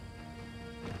down.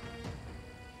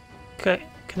 Okay,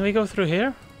 can we go through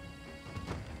here?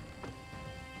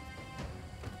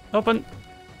 Open.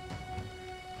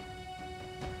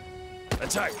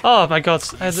 Attack! Oh my god,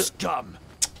 Scum!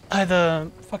 I had the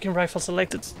fucking rifle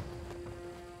selected.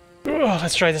 Ugh,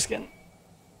 let's try this again.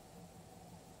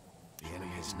 The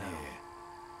enemy is near.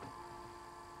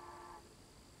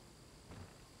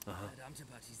 Verdammte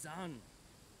Partisanen.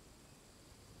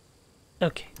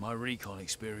 Okay. My recon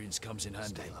experience comes in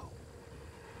handy. Stay low.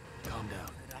 Calm down.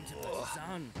 Verdammte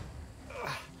Partisanen.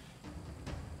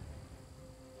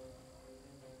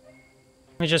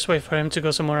 Let me just wait for him to go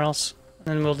somewhere else, and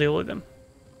then we'll deal with him.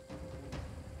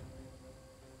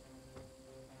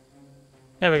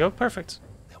 There we go, perfect.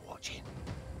 They're watching.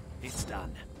 It's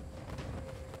done.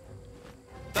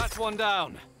 That's one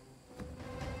down.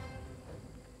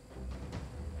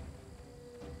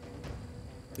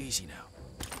 Easy now.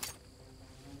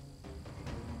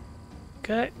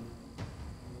 Okay.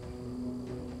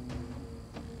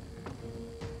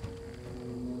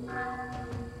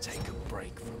 Take a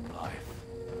break from life.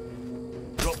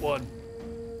 Drop one.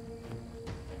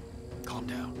 Calm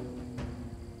down.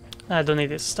 I don't need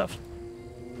this stuff.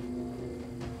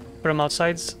 Put him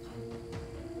outside.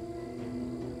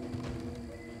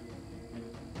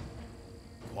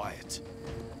 Quiet.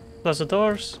 Close the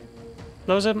doors.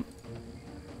 Close them.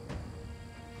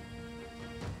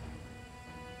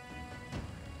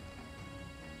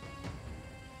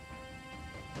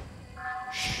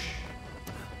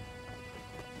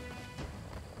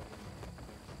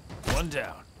 One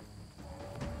down.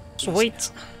 Sweet.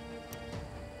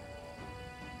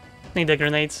 Need the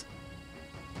grenades.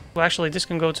 Well, actually, this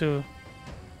can go to...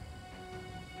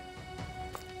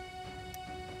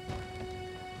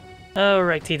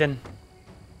 Alrighty then.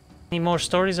 Any more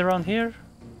stories around here?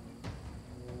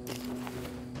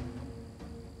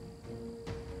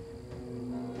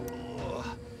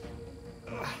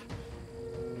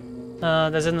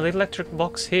 There's an electric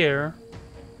box here.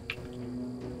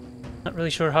 Not really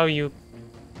sure how you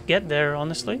get there,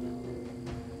 honestly.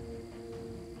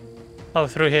 Oh,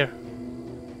 through here.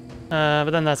 But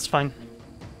then that's fine.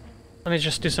 Let me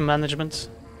just do some management.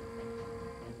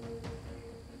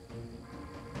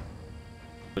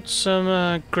 Put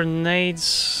some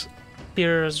grenades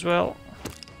here as well.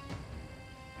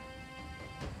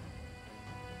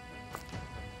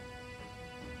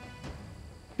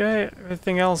 Okay,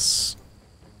 everything else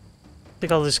I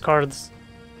think I'll discard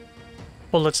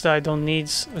bullets that I don't need.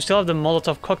 We still have the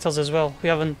Molotov cocktails as well. We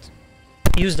haven't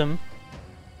used them.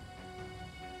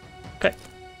 Okay.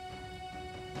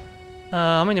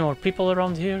 How many more people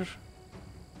around here?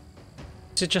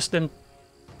 Is it just them?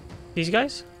 These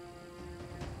guys?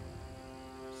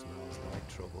 Smells like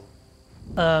trouble.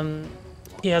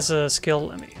 He has a skill.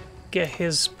 Let me get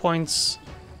his points.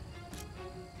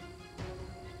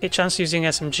 A chance using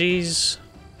SMGs.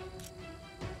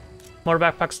 More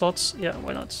backpack slots? Yeah,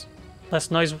 why not?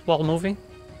 Less noise while moving?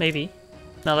 Maybe.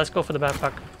 Now let's go for the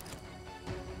backpack.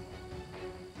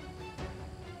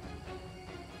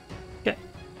 Okay.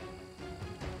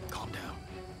 Calm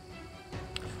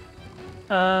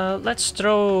down. Let's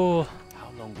throw...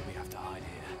 How long do we have to hide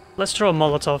here? Let's throw a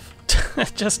Molotov.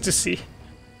 Just to see.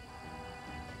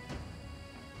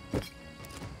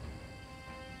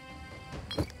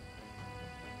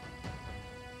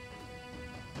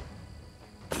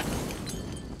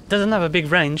 Doesn't have a big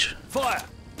range. Fire!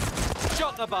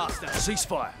 Shot the bastard!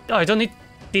 Ceasefire. Oh, I didn't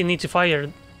need to fire,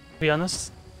 to be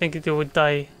honest. I think it would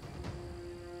die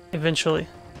eventually.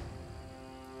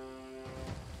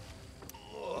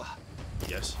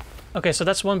 Yes. Okay, so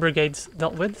that's one brigade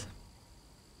dealt with.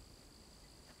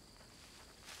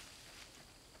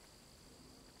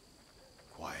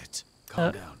 Quiet.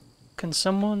 Calm down. Can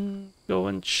someone go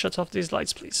and shut off these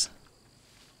lights, please?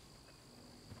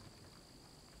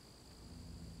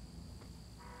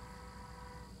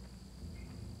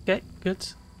 Okay, good.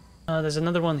 There's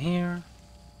another one here.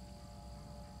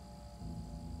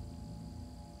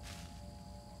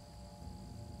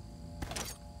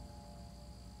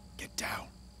 Get down.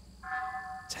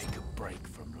 Take a break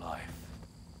from life.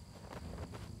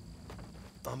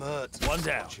 I'm hurt. One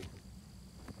down.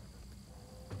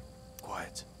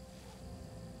 Quiet.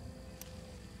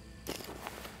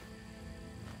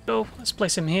 Go, let's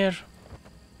place him here.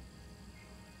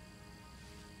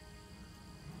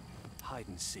 Hide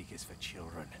and seek is for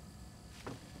children.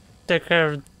 Take care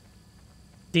of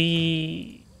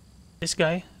this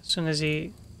guy as soon as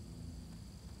he...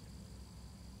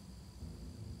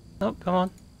 Oh, come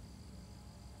on.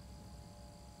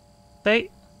 Stay.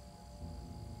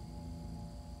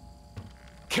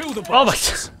 Kill the Oh my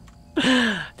bastards.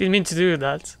 Didn't mean to do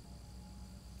that.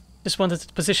 Just wanted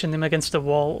to position him against the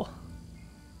wall.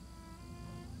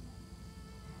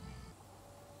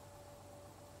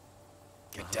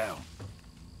 Get down.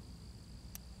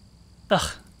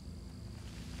 Ugh.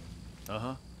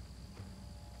 Uh-huh.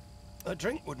 A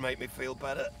drink would make me feel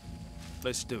better.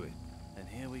 Let's do it. And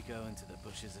here we go into the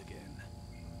bushes again.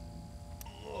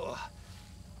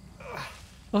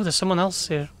 Oh, there's someone else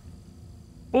here.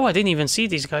 Oh, I didn't even see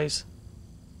these guys.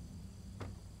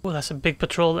 Oh, that's a big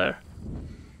patrol there.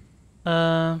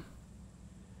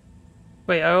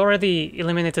 Wait, I already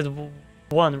eliminated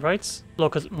one, right?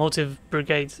 Locomotive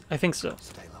Brigade. I think so.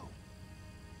 Stay low.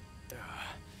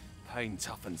 Pain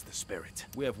toughens the spirit.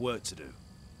 We have work to do.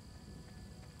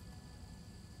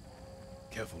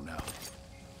 Careful now.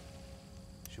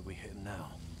 Should we hit him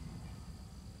now?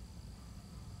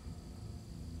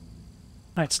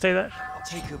 Alright, stay there.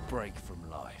 Take a break from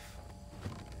life.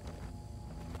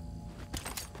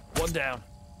 One down.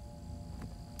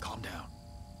 Calm down.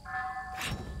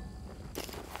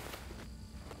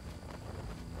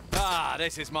 Ah,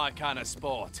 this is my kind of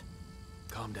sport.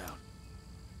 Calm down.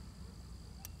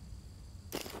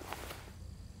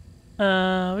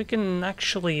 We can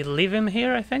actually leave him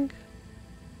here, I think.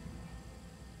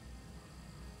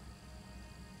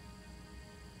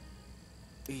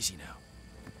 Easy now.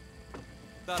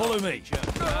 That'll Follow me. teach you.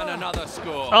 And another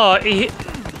score. Oh,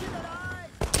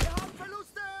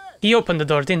 he opened the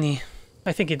door, didn't he?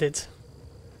 I think he did.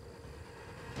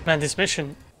 Man, this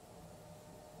mission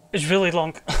is really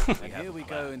long. And here we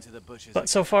go into the bushes. But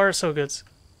so far, so good.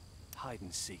 Hide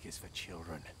and seek is for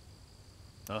children.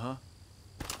 Uh-huh.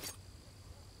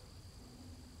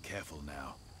 Careful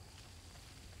now.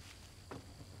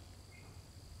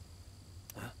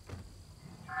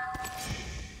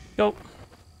 Go.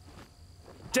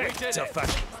 Dead to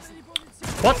fact.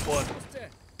 What?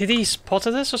 Did he spot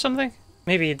this or something?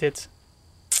 Maybe he did.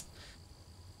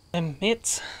 Damn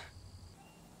it.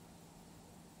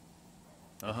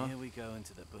 Uh-huh. Here we go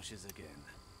into the bushes again.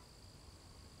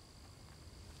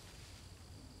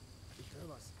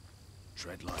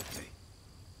 Tread lightly.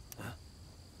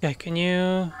 Okay, can you...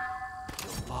 Your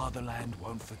fatherland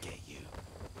won't forget you.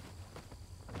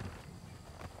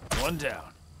 One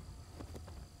down.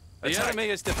 The Attack. enemy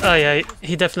is defeated. Oh yeah,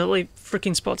 he definitely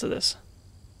freaking spotted this.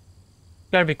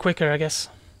 Gotta be quicker, I guess.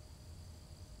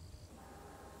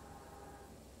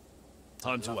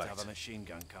 Time to Love to have act. a machine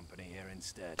gun company here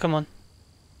instead. Come on.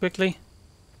 Quickly.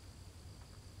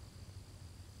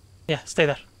 Yeah, stay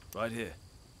there. Right here.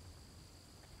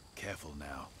 Careful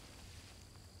now.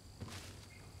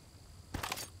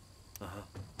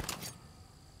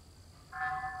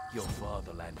 Your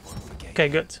fatherland won't forget Okay,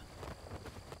 good.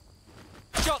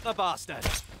 you. Shot the bastard!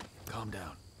 Calm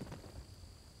down.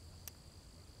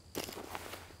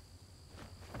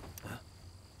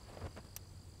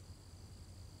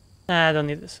 Nah, I don't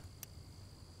need this.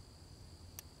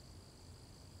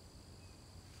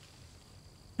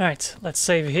 Alright, let's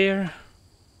save here.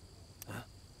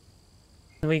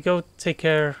 Can we go take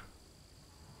care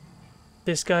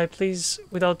this guy, please,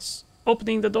 without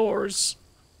opening the doors?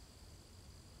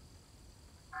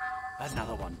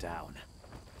 Another one down.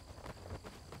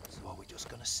 So are we just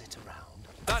gonna sit around?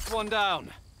 That's one down.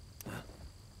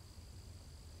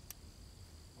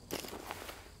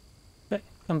 Okay,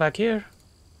 come back here.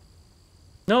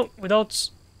 No, without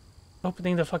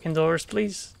opening the fucking doors,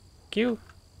 please. Thank you.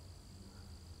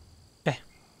 Okay.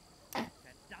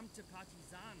 Verdammte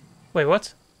Partisan. Wait,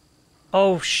 what?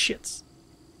 Oh, shit.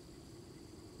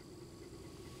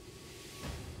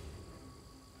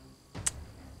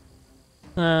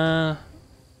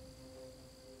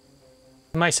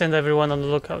 Might send everyone on the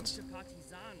lookout.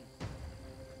 Partisan.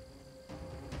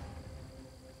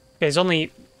 Okay, it's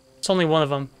only one of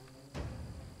them.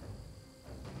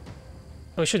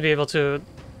 We should be able to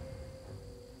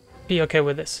be okay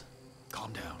with this.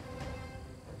 Calm down.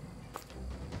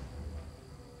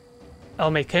 Oh,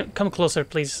 mate, come closer,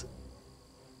 please.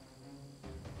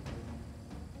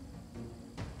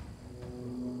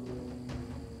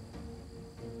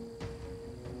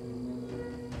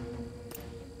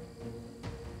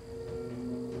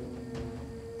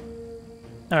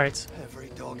 Alright. Every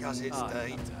dog has its I'd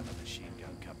day. love to have a machine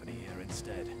gun company here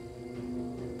instead.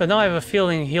 But now I have a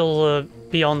feeling he'll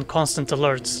be on constant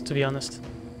alert, to be honest.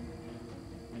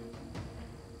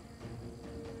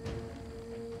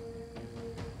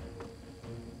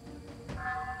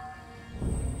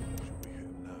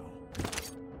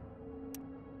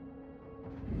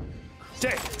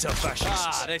 Death to fascists!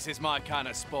 Ah, this is my kind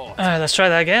of sport. Alright, let's try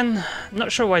that again.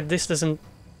 Not sure why this doesn't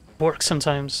work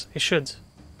sometimes. It should.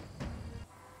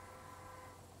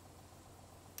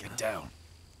 Get down.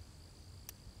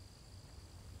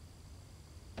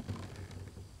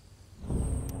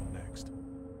 Next.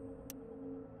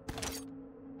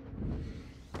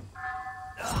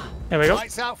 There we go.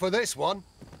 Lights out for this one.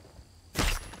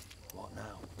 What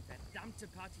now? Verdammte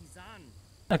Partisan.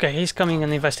 Okay, he's coming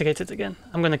and investigated again.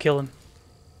 I'm gonna kill him.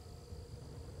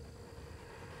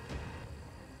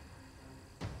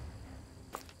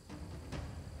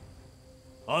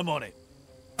 I'm on it.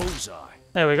 Bullseye.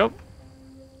 There we go.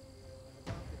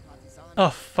 Oh,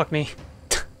 fuck me.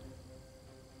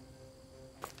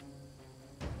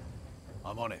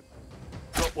 I'm on it.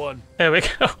 Got one. There we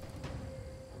go.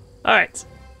 Alright.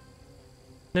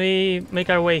 Do we make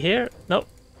our way here? Nope.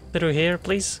 Through here,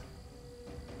 please.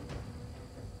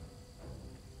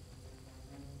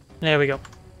 There we go.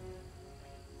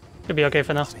 Should be okay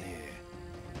for now. Here.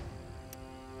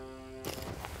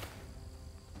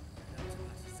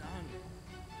 Partisan.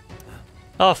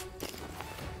 Off.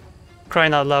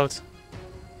 Crying out loud.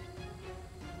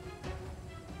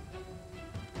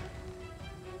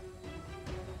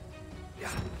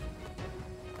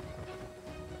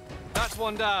 That's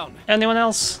one down. Anyone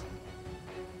else?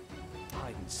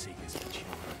 Hide and seek is for children.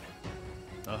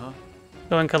 Uh-huh.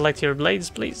 Go and collect your blades,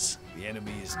 please. The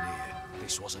enemy is near.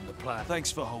 This wasn't the plan.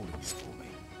 Thanks for holding it for me.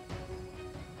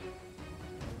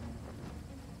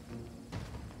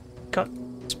 Cut.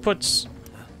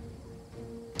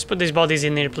 Let's put these bodies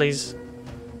in here, please.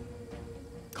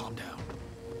 Calm down.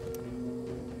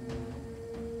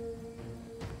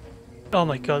 Oh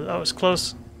my god, that was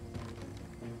close.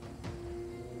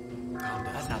 Calm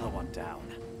down. Another one down.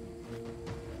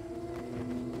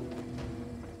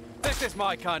 This is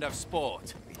my kind of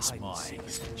sport. It's Hide and mine. seek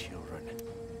is for children.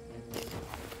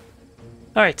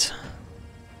 Alright.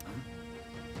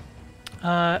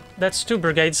 That's 2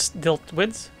 brigades dealt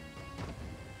with.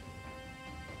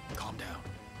 Calm down.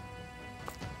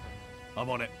 I'm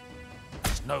on it.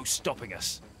 There's no stopping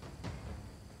us.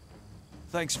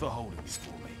 Thanks for holding it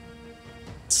for me.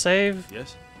 Save.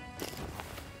 Yes?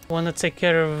 Wanna take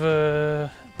care of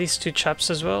these 2 chaps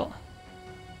as well.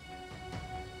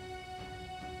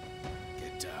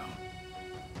 Get down.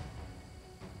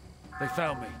 They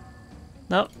found me.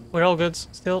 No, we're all good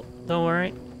still, don't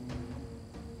worry.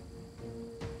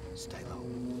 Stay low.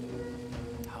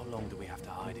 How long do we have to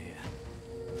hide here?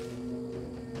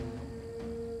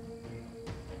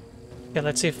 Yeah,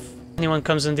 let's see if anyone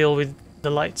comes and deal with the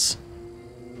lights.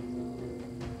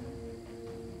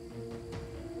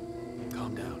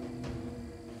 Calm down.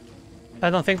 I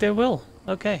don't think they will.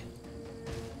 Okay.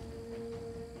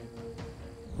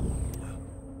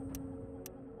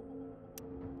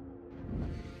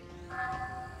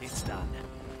 It's done.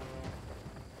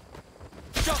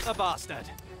 Shot the bastard!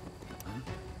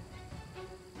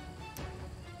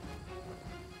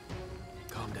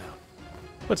 Calm down.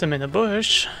 Put them in a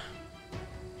bush. I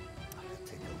could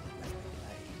tickle them with my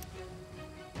blade.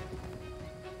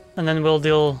 And then we'll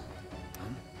deal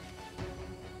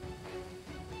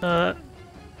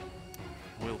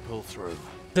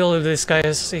deal with this guy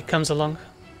as he comes along.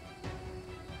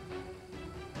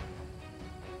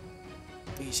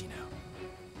 Easy now.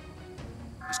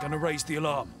 He's gonna raise the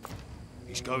alarm.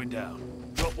 He's going down.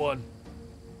 Drop one.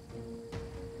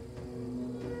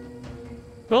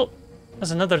 Well,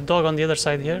 there's another dog on the other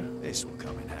side here. This will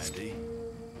come in handy.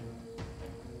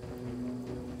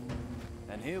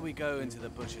 And here we go into the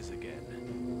bushes again.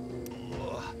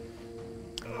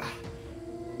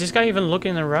 Is this guy even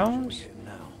looking around? Hit him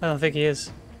now. I don't think he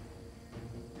is.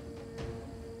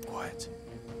 Quiet.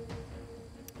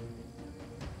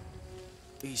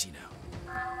 Easy now.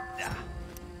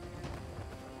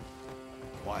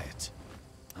 Quiet.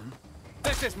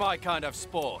 This is my kind of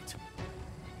sport.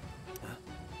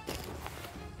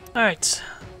 Alright.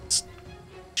 Let's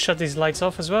shut these lights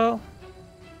off as well.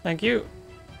 Thank you.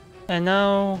 And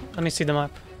now, let me see the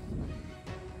map.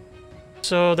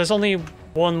 So there's only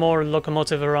one more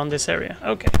locomotive around this area.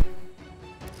 Okay.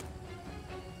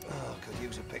 Oh, could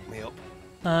use a pick-me-up.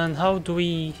 And how do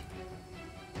we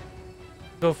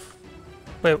go?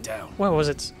 Wait, Down. where was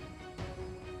it?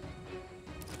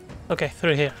 Okay,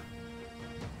 through here.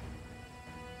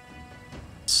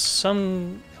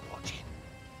 Some They're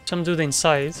watching. dude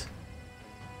inside.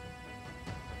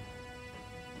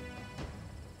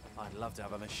 I'd love to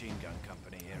have a machine gun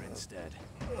company here instead.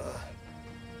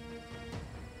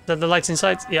 That the lights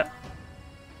inside? Yeah.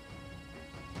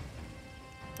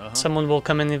 Someone will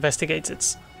come and investigate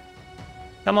it.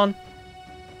 Come on.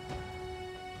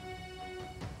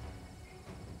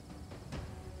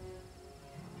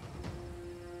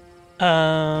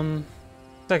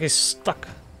 Like he's stuck.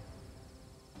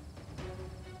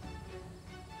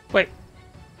 Wait.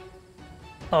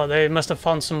 Oh, they must have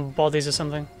found some bodies or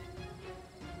something.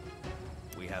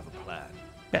 We have a plan.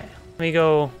 Okay, let me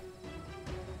go.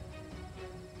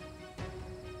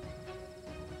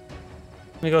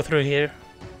 Let me go through here.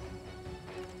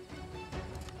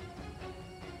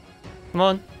 Come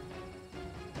on.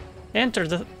 Enter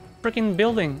the freaking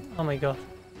building. Oh my god.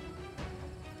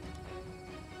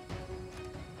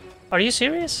 Are you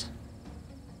serious?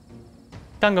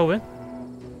 Can't go in.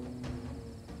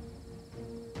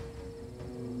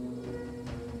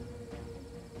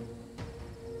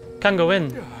 Can't go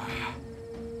in.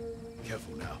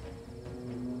 Careful now.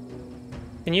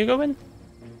 Can you go in?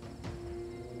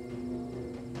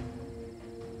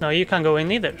 No, you can't go in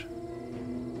either.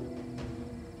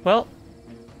 Well,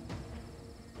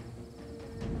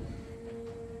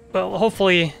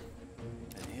 hopefully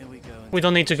And here we go. we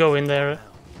don't need to go in there.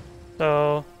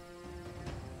 So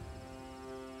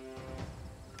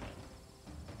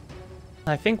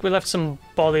I think we left some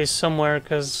bodies somewhere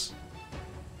because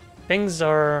things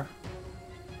are.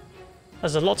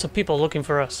 There's lots of people looking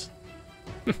for us.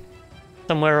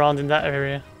 Somewhere around in that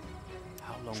area.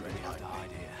 How long do we have to hide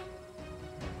here?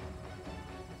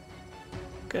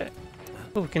 Okay.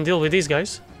 Oh, we can deal with these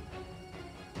guys.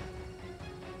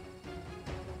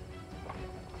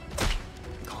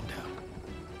 Calm down.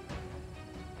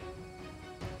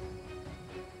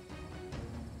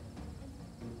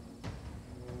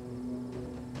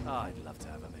 I'd love to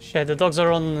have a machine. Okay, the dogs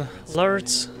are on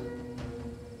alert.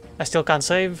 I still can't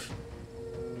save.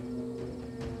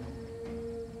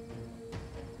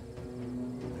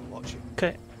 They're watching.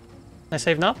 Okay. Can I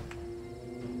save now?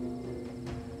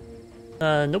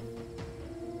 Nope.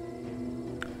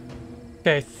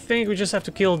 Okay, I think we just have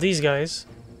to kill these guys.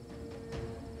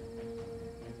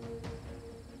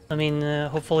 I mean,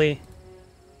 hopefully.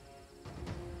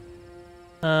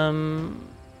 Let's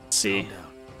see. Calm down.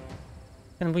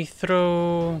 Can we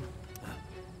throw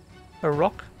a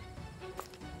rock?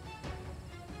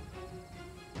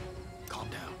 Calm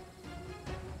down.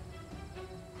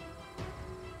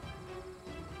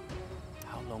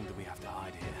 How long do we have to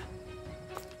hide here?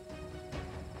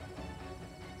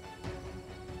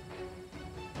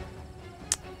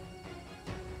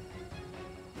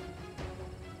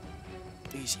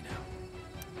 Easy now.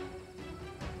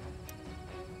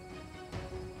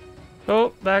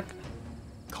 Go back.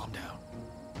 Calm down.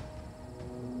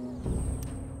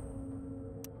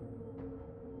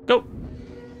 Go.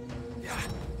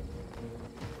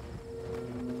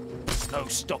 There's no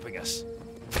stopping us.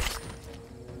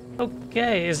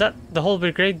 Okay, is that the whole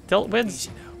brigade dealt with? Easy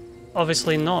now.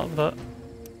 Obviously not, but.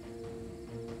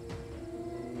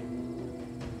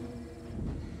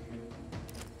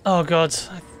 Oh god,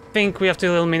 I think we have to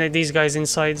eliminate these guys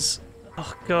inside.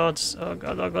 Oh god, oh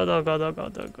god, oh god, oh god, oh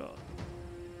god, oh god.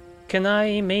 Can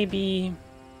I maybe...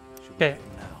 Should we Okay. hit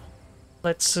him now?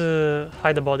 Let's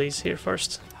hide the bodies here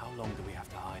first. How long do we have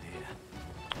to hide here?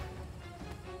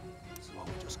 So are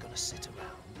we just gonna sit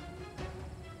around?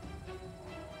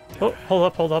 Oh, hold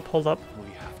up, hold up, hold up.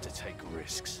 We have to take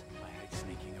risks.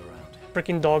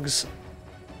 Freaking dogs.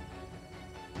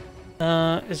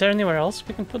 Is there anywhere else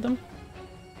we can put them?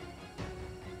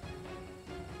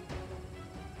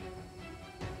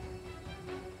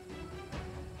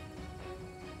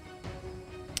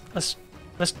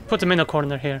 Let's put them in a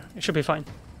corner here. It should be fine.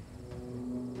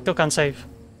 Still can't save.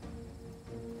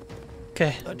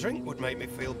 Okay. A drink would make me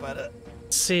feel better.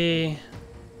 Let's see.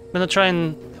 I'm gonna try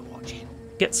and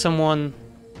get someone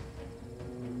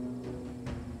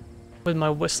with my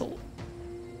whistle.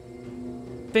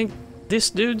 I think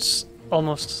this dude's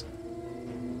almost.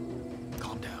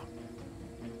 Calm down.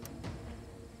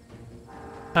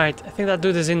 Alright, I think that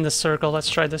dude is in the circle. Let's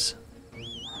try this.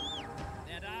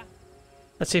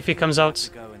 Let's see if he comes out.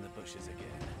 Go in the bushes again.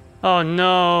 Oh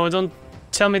no, don't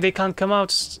tell me they can't come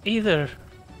out either.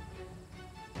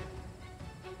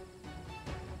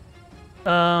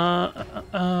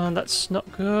 That's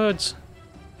not good. Smells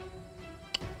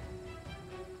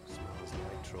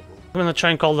like trouble. I'm gonna try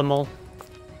and call them all.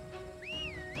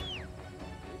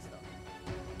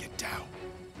 Get down.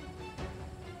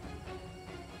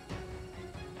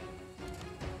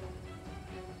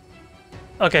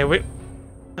 Okay,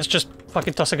 let's just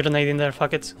fucking toss a grenade in there,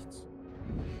 fuck it.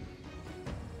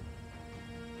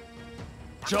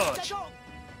 Charge!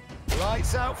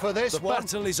 Lights out for this The one.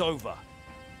 battle is over.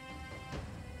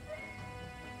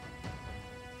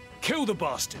 Kill the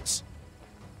bastards!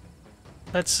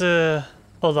 Let's,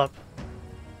 hold up.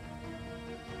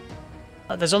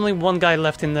 There's only one guy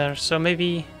left in there, so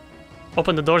maybe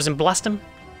open the doors and blast him?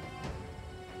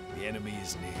 The enemy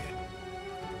is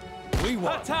near. We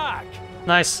won! Attack!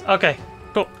 Nice, okay,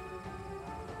 cool.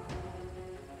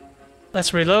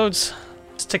 Let's reload.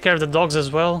 Let's take care of the dogs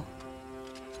as well.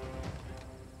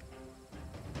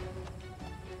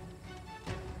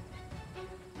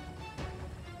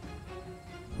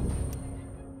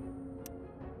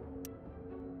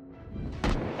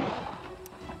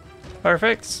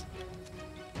 Perfect.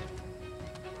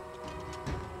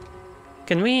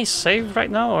 Can we save right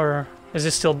now, or is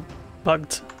this still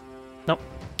bugged? Nope.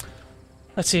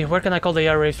 Let's see, where can I call the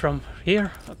air raid from?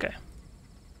 Here? Okay.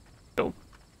 Go.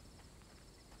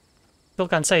 Still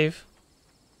can't save.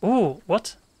 Ooh,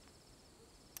 what?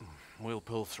 We'll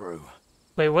pull through.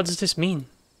 Wait, what does this mean?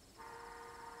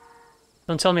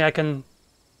 Don't tell me I can...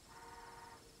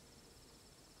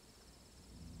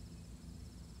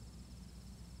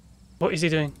 What is he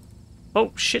doing?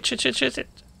 Oh, shit.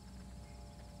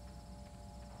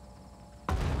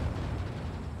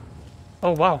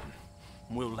 Oh, wow.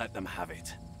 We'll let them have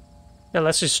it. Yeah,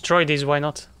 let's destroy these, why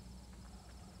not?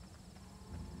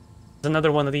 There's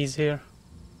another one of these here.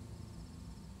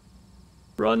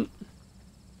 Run.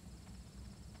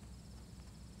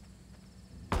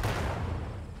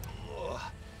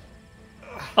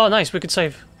 Oh, nice, we could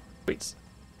save. Wait.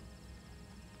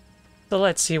 So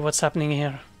let's see what's happening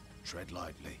here. Tread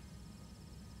lightly.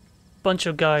 Bunch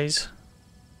of guys.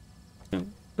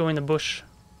 Go in the bush.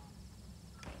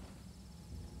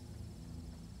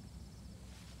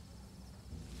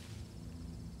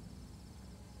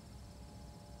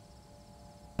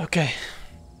 Okay.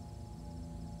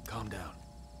 Calm down.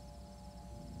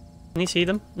 Can you see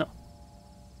them? No.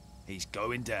 He's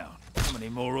going down. How many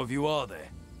more of you are there?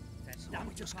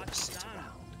 Verdammte Partisanen.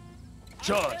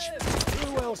 Charge!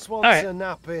 Who else wants Alright. a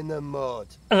nap in the mud?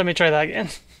 Let me try that again.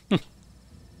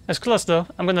 That's close though.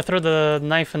 I'm gonna throw the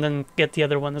knife and then get the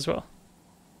other one as well.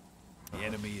 The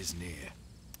enemy is near.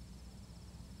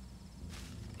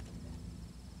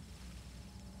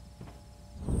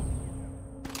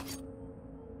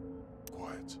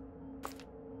 Quiet.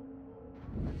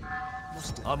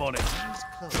 I'm on it.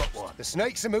 Drop one. The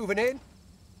snakes are moving in.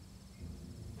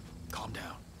 Calm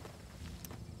down.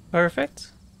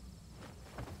 Perfect.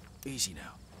 Easy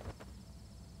now.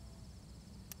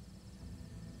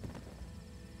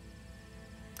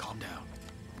 Calm down.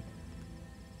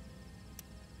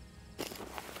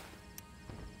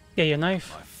 Yeah, your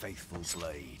knife. My faithful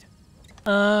blade.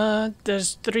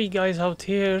 There's 3 guys out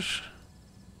here.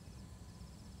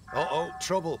 Uh-oh,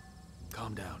 trouble.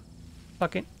 Calm down.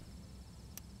 Fucking.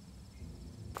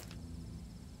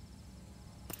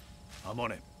 I'm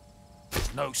on it.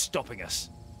 There's no stopping us.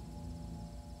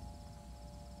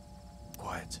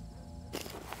 Quiet.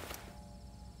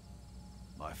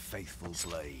 My faithful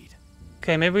blade.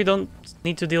 Okay, maybe we don't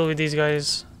need to deal with these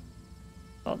guys.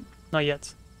 Oh, not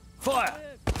yet. Fire!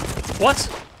 What?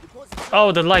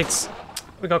 Oh, the lights.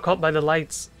 We got caught by the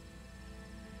lights.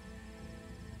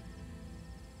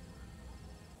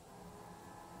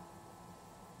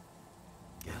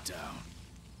 Get down.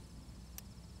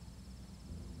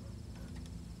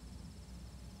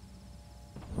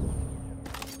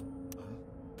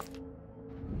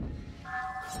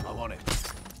 I'm on it.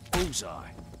 Bullseye.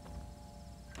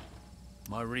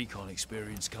 My recon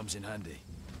experience comes in handy.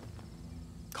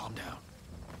 Calm down.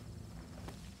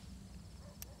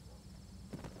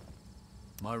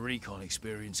 My recon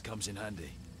experience comes in handy.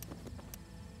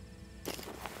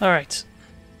 Alright.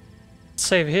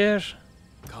 Save here.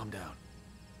 Calm down.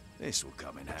 This will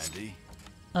come in handy.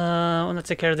 I want to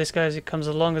take care of this guy as he comes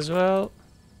along as well.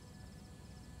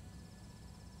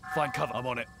 Find cover. I'm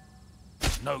on it.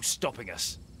 No stopping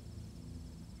us.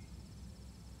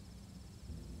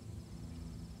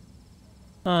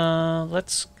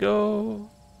 Let's go.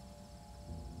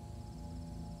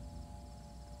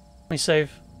 Let me save.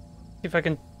 See if I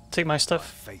can take my My stuff.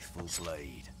 faithful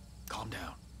blade. Calm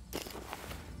down.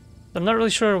 I'm not really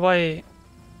sure why I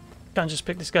can't just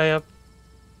pick this guy up.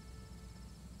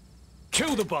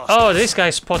 Kill the bastard. Oh, this guy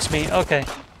spots me. Okay,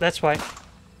 that's why.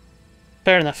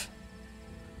 Fair enough.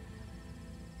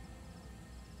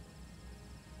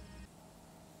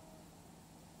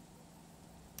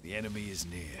 The enemy is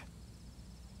near.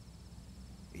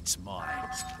 It's mine.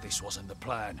 This wasn't the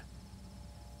plan.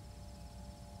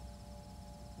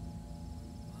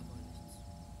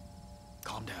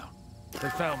 Calm down. They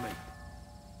found me.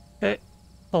 Okay,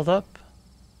 hold up.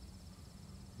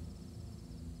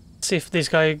 See if this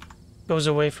guy goes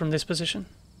away from this position.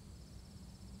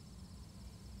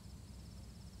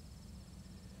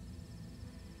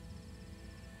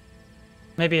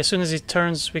 Maybe as soon as he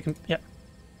turns, we can. Yeah.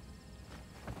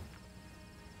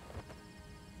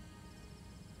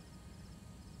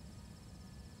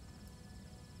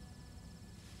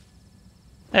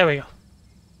 There we go.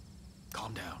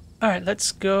 Calm down. Alright,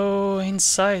 let's go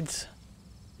inside.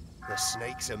 The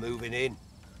snakes are moving in.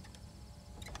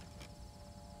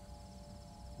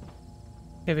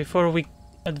 Okay, before we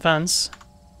advance,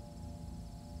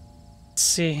 let's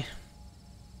see.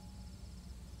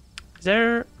 Is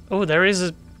there... Oh, there is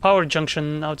a power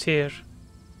junction out here.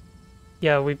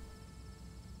 Yeah,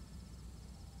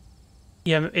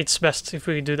 Yeah, it's best if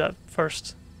we do that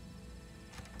first.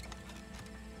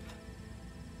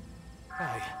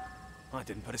 Hey, I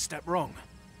didn't put a step wrong.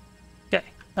 Okay,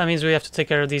 that means we have to take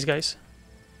care of these guys.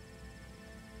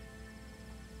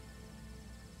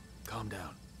 Calm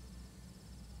down.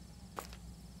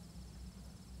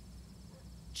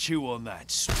 Chew on that,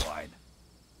 swine.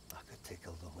 I could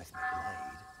tickle them with my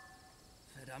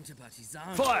blade. Verdammte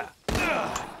Partisans. Fire!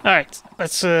 Alright,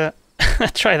 let's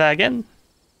try that again.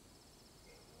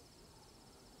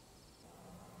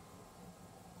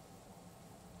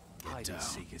 Get down. Hide and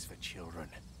seek is for children.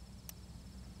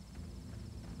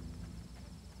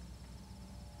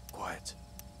 Quiet.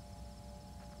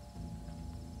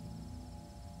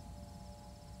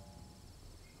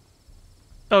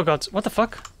 Oh god, what the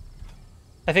fuck?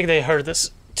 I think they heard us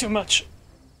too much.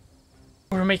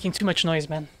 We're making too much noise,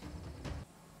 man.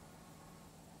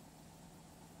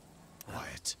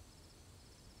 Quiet.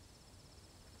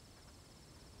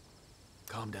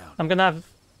 Calm down. I'm gonna have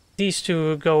these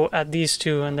two go at these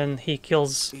two and then he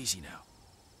kills... Easy now.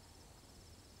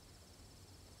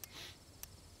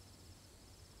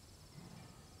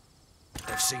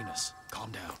 They've seen us.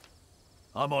 Calm down.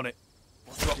 I'm on it.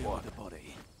 Drop Do one. with the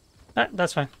body.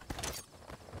 That's fine.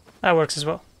 That works as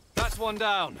well. That's one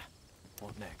down.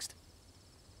 What next?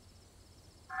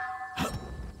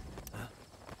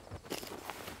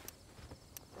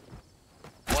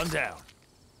 One down.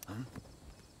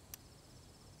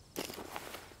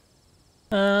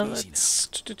 Easy Let's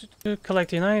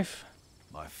collect your knife.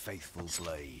 My faithful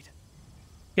blade.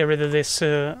 Get rid of this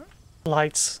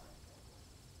lights.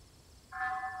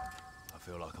 I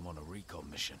feel like I'm on a recon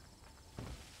mission.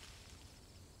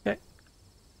 Okay.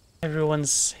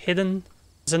 Everyone's hidden.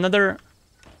 There's another...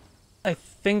 I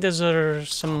think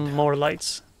there's some more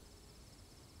lights.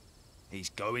 He's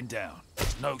going down.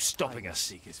 No stopping Hide and us.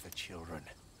 seek is for children.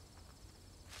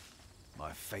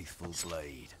 My faithful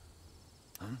blade.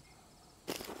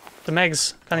 The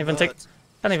megs can't even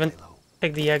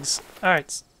take the eggs.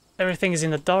 Alright. Everything is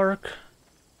in the dark.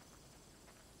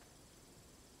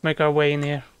 Make our way in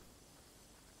here.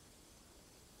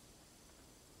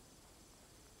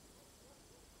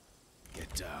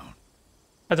 Get down.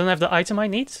 I don't have the item I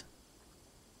need.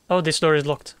 Oh, this door is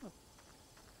locked.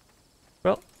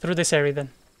 Well, through this area then.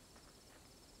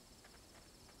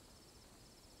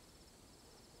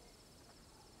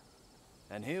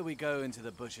 And here we go into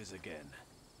the bushes again.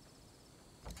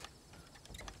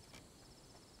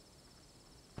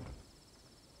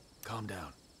 Calm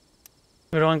down.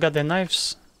 Everyone got their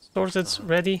knives sorted,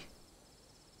 ready.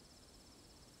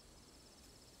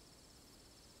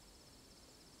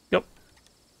 Go.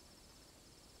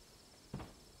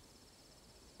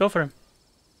 Go for him.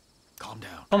 Calm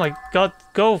down. Oh my god,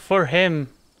 go for him.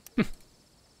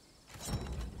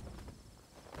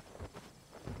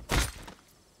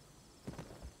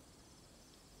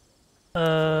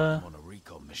 I'm on a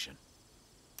recon mission.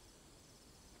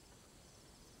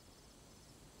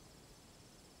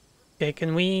 Okay,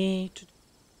 can we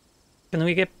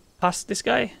get past this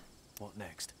guy? What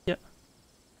next? Yeah.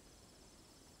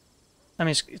 I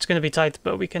mean, it's gonna be tight,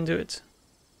 but we can do it.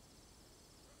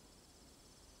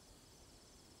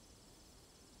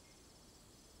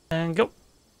 And go.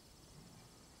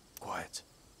 Quiet.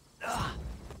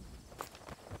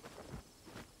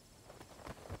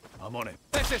 I'm on it.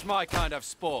 This is my kind of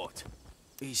sport.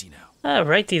 Easy now.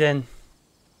 Alrighty then.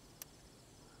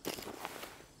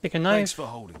 Take a Thanks knife. for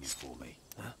holding it for me.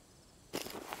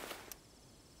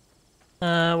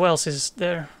 What else is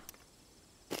there?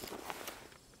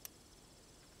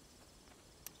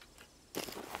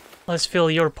 Let's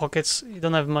fill your pockets. You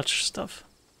don't have much stuff.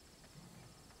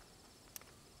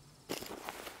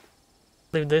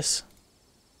 Leave this.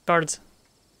 Cards.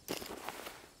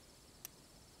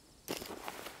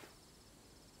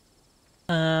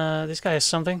 This guy has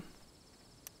something.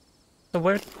 So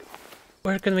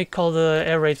where can we call the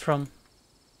air raid from?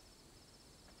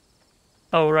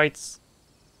 Oh, right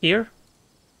here?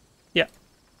 Yeah.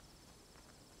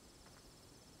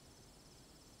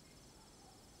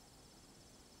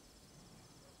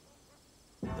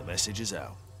 The message is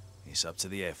out. It's up to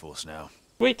the Air Force now.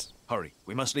 Wait. Hurry,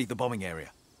 we must leave the bombing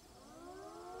area.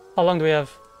 How long do we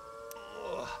have?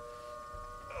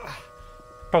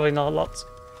 Probably not a lot.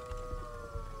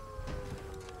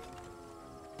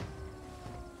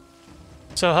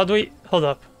 So how do we... Hold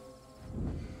up.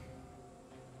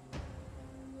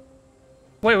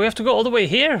 Wait, we have to go all the way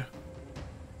here?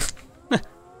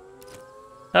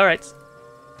 Alright.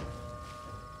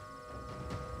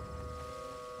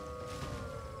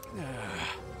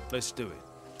 Let's do it.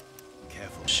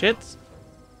 Careful. Shit.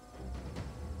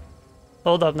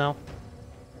 Hold up now.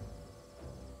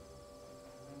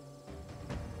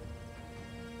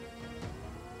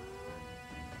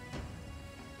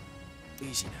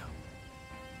 Easy now.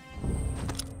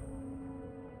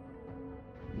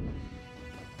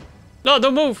 No,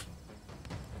 don't move!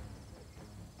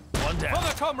 One down. For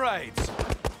the comrades!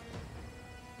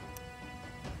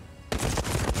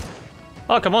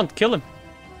 Oh, come on, kill him.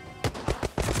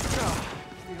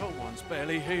 The old one's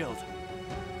barely healed.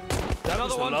 That Another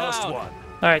was the one last down. one.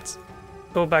 Alright.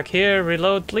 Go back here,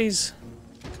 reload, please.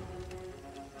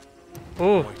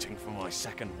 Ooh, Waiting for my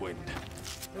second wind.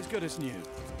 As good as new.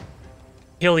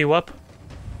 heal you up.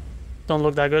 Don't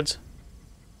look that good.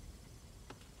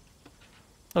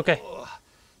 Okay.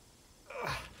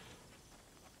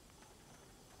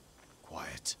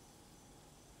 Quiet.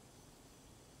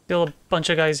 Still a bunch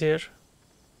of guys here.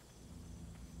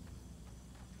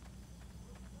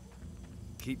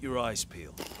 Keep your eyes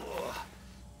peeled.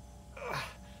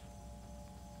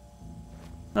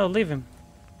 No, leave him.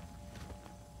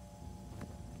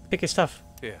 Pick his stuff.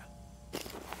 Here.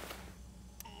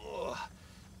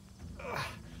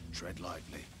 Tread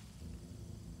lightly.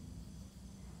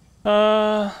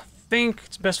 Think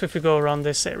it's best if we go around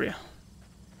this area.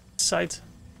 Side.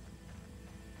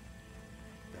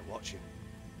 They're watching.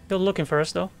 Still looking for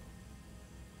us though.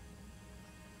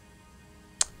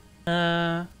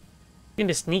 We can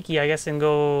be sneaky, I guess, and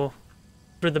go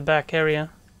through the back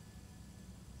area.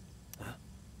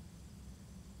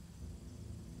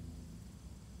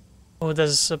 Oh,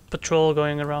 there's a patrol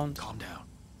going around. Calm down.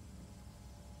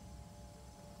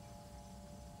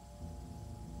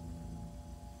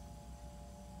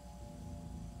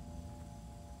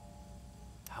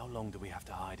 How long do we have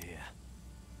to hide here?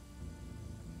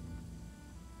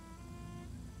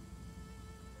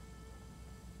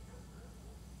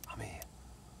 I'm here.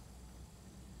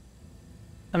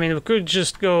 I mean, we could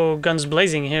just go guns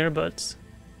blazing here, but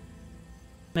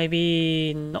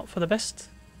maybe not for the best.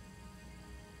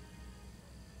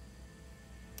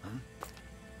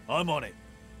 I'm on it.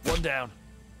 One down.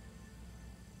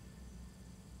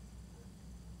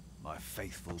 My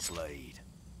faithful blade.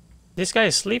 This guy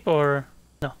asleep or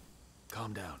no?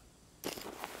 Calm down.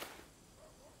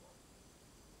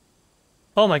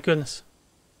 Oh my goodness.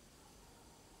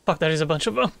 Fuck, there is a bunch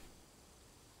of them.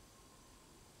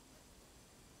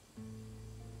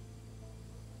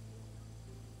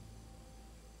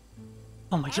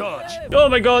 Oh my Charge. Oh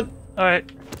my god. Alright.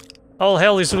 All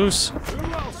hell is loose.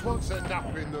 Who else wants a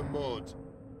nap in the mud?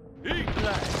 Eat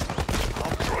that!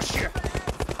 I'll crush you.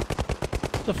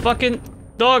 The fucking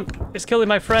dog is killing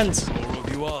my friends. More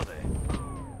of you are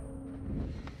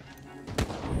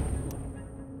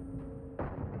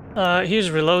there.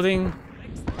 He's reloading.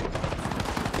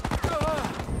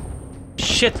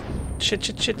 Shit. Shit,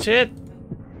 shit, shit, shit.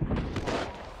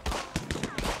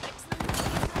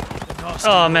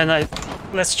 Oh man,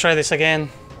 let's try this again.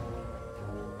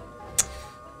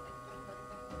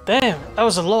 Damn, that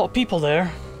was a lot of people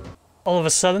there. All of a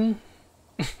sudden.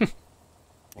 The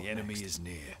enemy is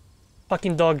near.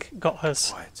 Fucking dog got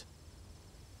us. Quiet.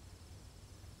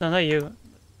 No, not you.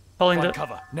 Calling Find the...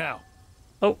 cover, now.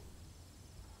 Oh.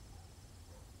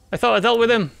 I thought I dealt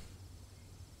with him.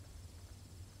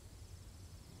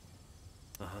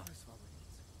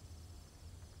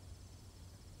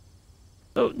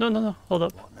 Oh, no, no, no. Hold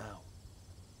up. What now?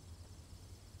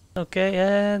 Okay,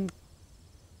 and...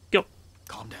 Go.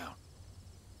 Calm down.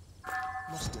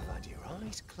 Must have had your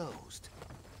eyes closed.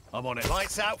 I'm on it.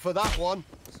 Lights out for that one.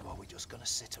 So are we just gonna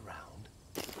sit around?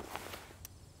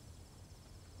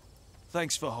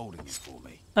 Thanks for holding it for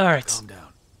me. Alright. Calm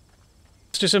down.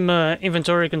 Let's do some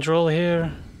inventory control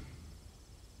here.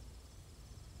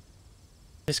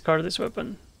 Discard this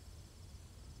weapon.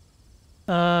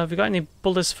 Have we got any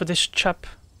bullets for this chap?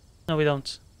 No, we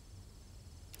don't.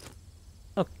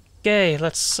 Okay,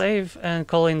 let's save and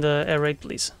call in the air raid,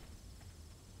 please.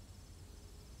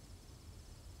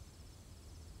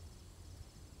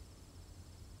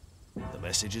 The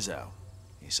message is out.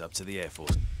 It's up to the Air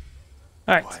Force.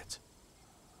 Alright, Quiet.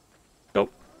 go.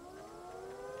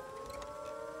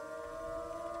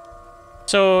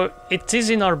 So, it is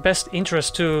in our best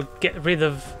interest to get rid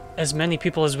of as many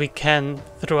people as we can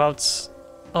throughout.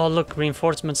 Oh look,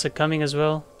 reinforcements are coming as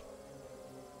well.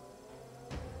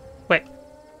 Wait.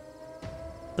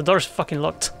 The door's fucking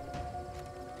locked.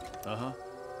 Uh-huh.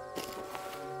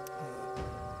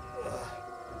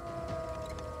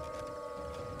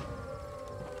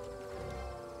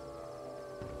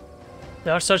 They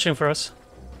are searching for us.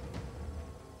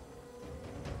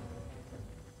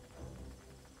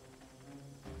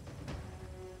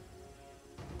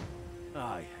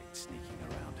 I hate sneaking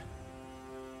around.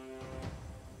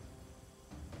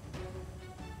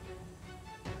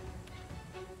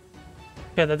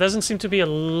 Yeah, there doesn't seem to be a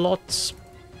lot.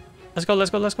 Let's go, let's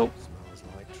go, let's go. Smells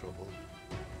like trouble.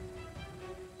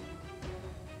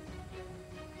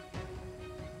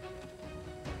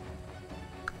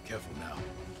 Careful now.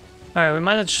 Alright, we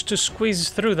managed to squeeze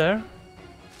through there.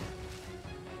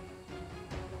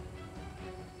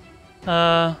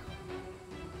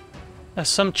 There's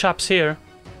some chaps here.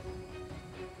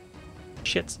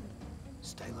 Shit.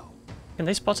 Stay low. Can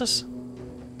they spot us?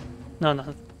 No,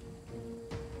 no.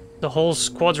 The whole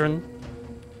squadron.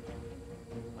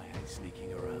 I hate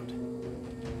sneaking around.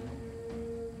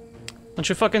 Don't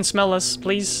you fucking smell us,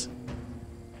 please?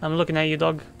 I'm looking at you,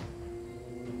 dog.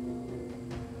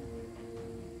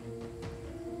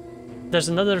 There's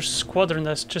another squadron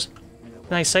that's just...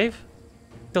 Can I save?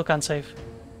 Still can't save.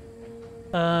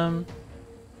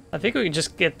 I think we can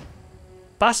just get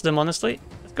past them, honestly.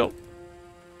 Let's go.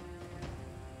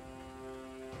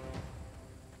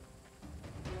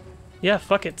 Yeah,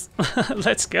 fuck it.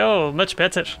 Let's go. Much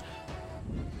better.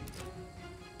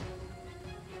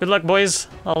 Good luck, boys.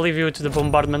 I'll leave you to the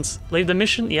bombardment. Leave the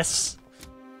mission? Yes.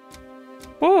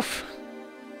 Woof.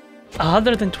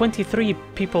 123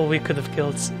 people we could have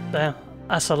killed. Damn,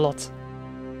 that's a lot.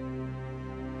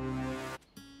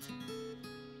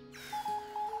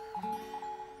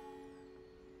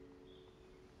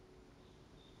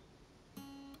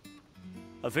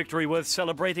 A victory worth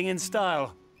celebrating in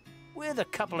style. With a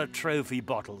couple of trophy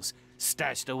bottles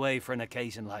stashed away for an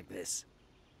occasion like this.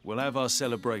 We'll have our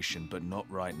celebration, but not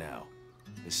right now.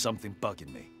 There's something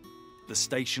bugging me. The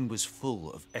station was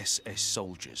full of SS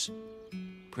soldiers.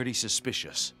 Pretty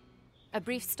suspicious. A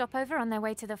brief stopover on their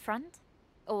way to the front?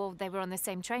 Or they were on the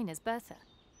same train as Bertha?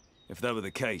 If that were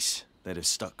the case, they'd have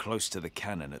stuck close to the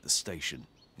cannon at the station,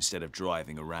 instead of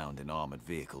driving around in armored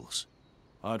vehicles.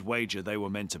 I'd wager they were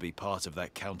meant to be part of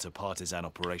that counter-partisan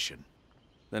operation.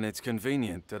 Then it's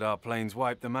convenient that our planes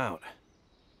wiped them out.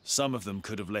 Some of them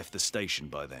could have left the station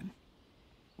by then.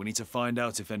 We need to find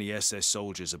out if any SS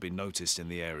soldiers have been noticed in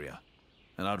the area.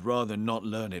 And I'd rather not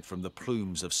learn it from the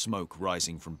plumes of smoke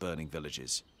rising from burning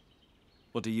villages.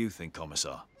 What do you think,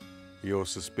 Commissar? Your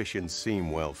suspicions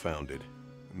seem well-founded.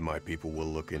 My people will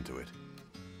look into it.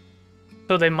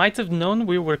 So they might have known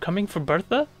we were coming for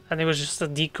Bertha, and it was just a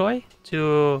decoy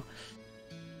to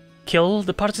kill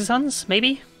the Partisans,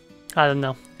 maybe? I don't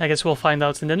know. I guess we'll find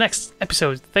out in the next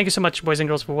episode. Thank you so much, boys and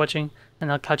girls, for watching,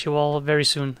 and I'll catch you all very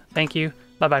soon. Thank you.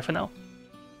 Bye-bye for now.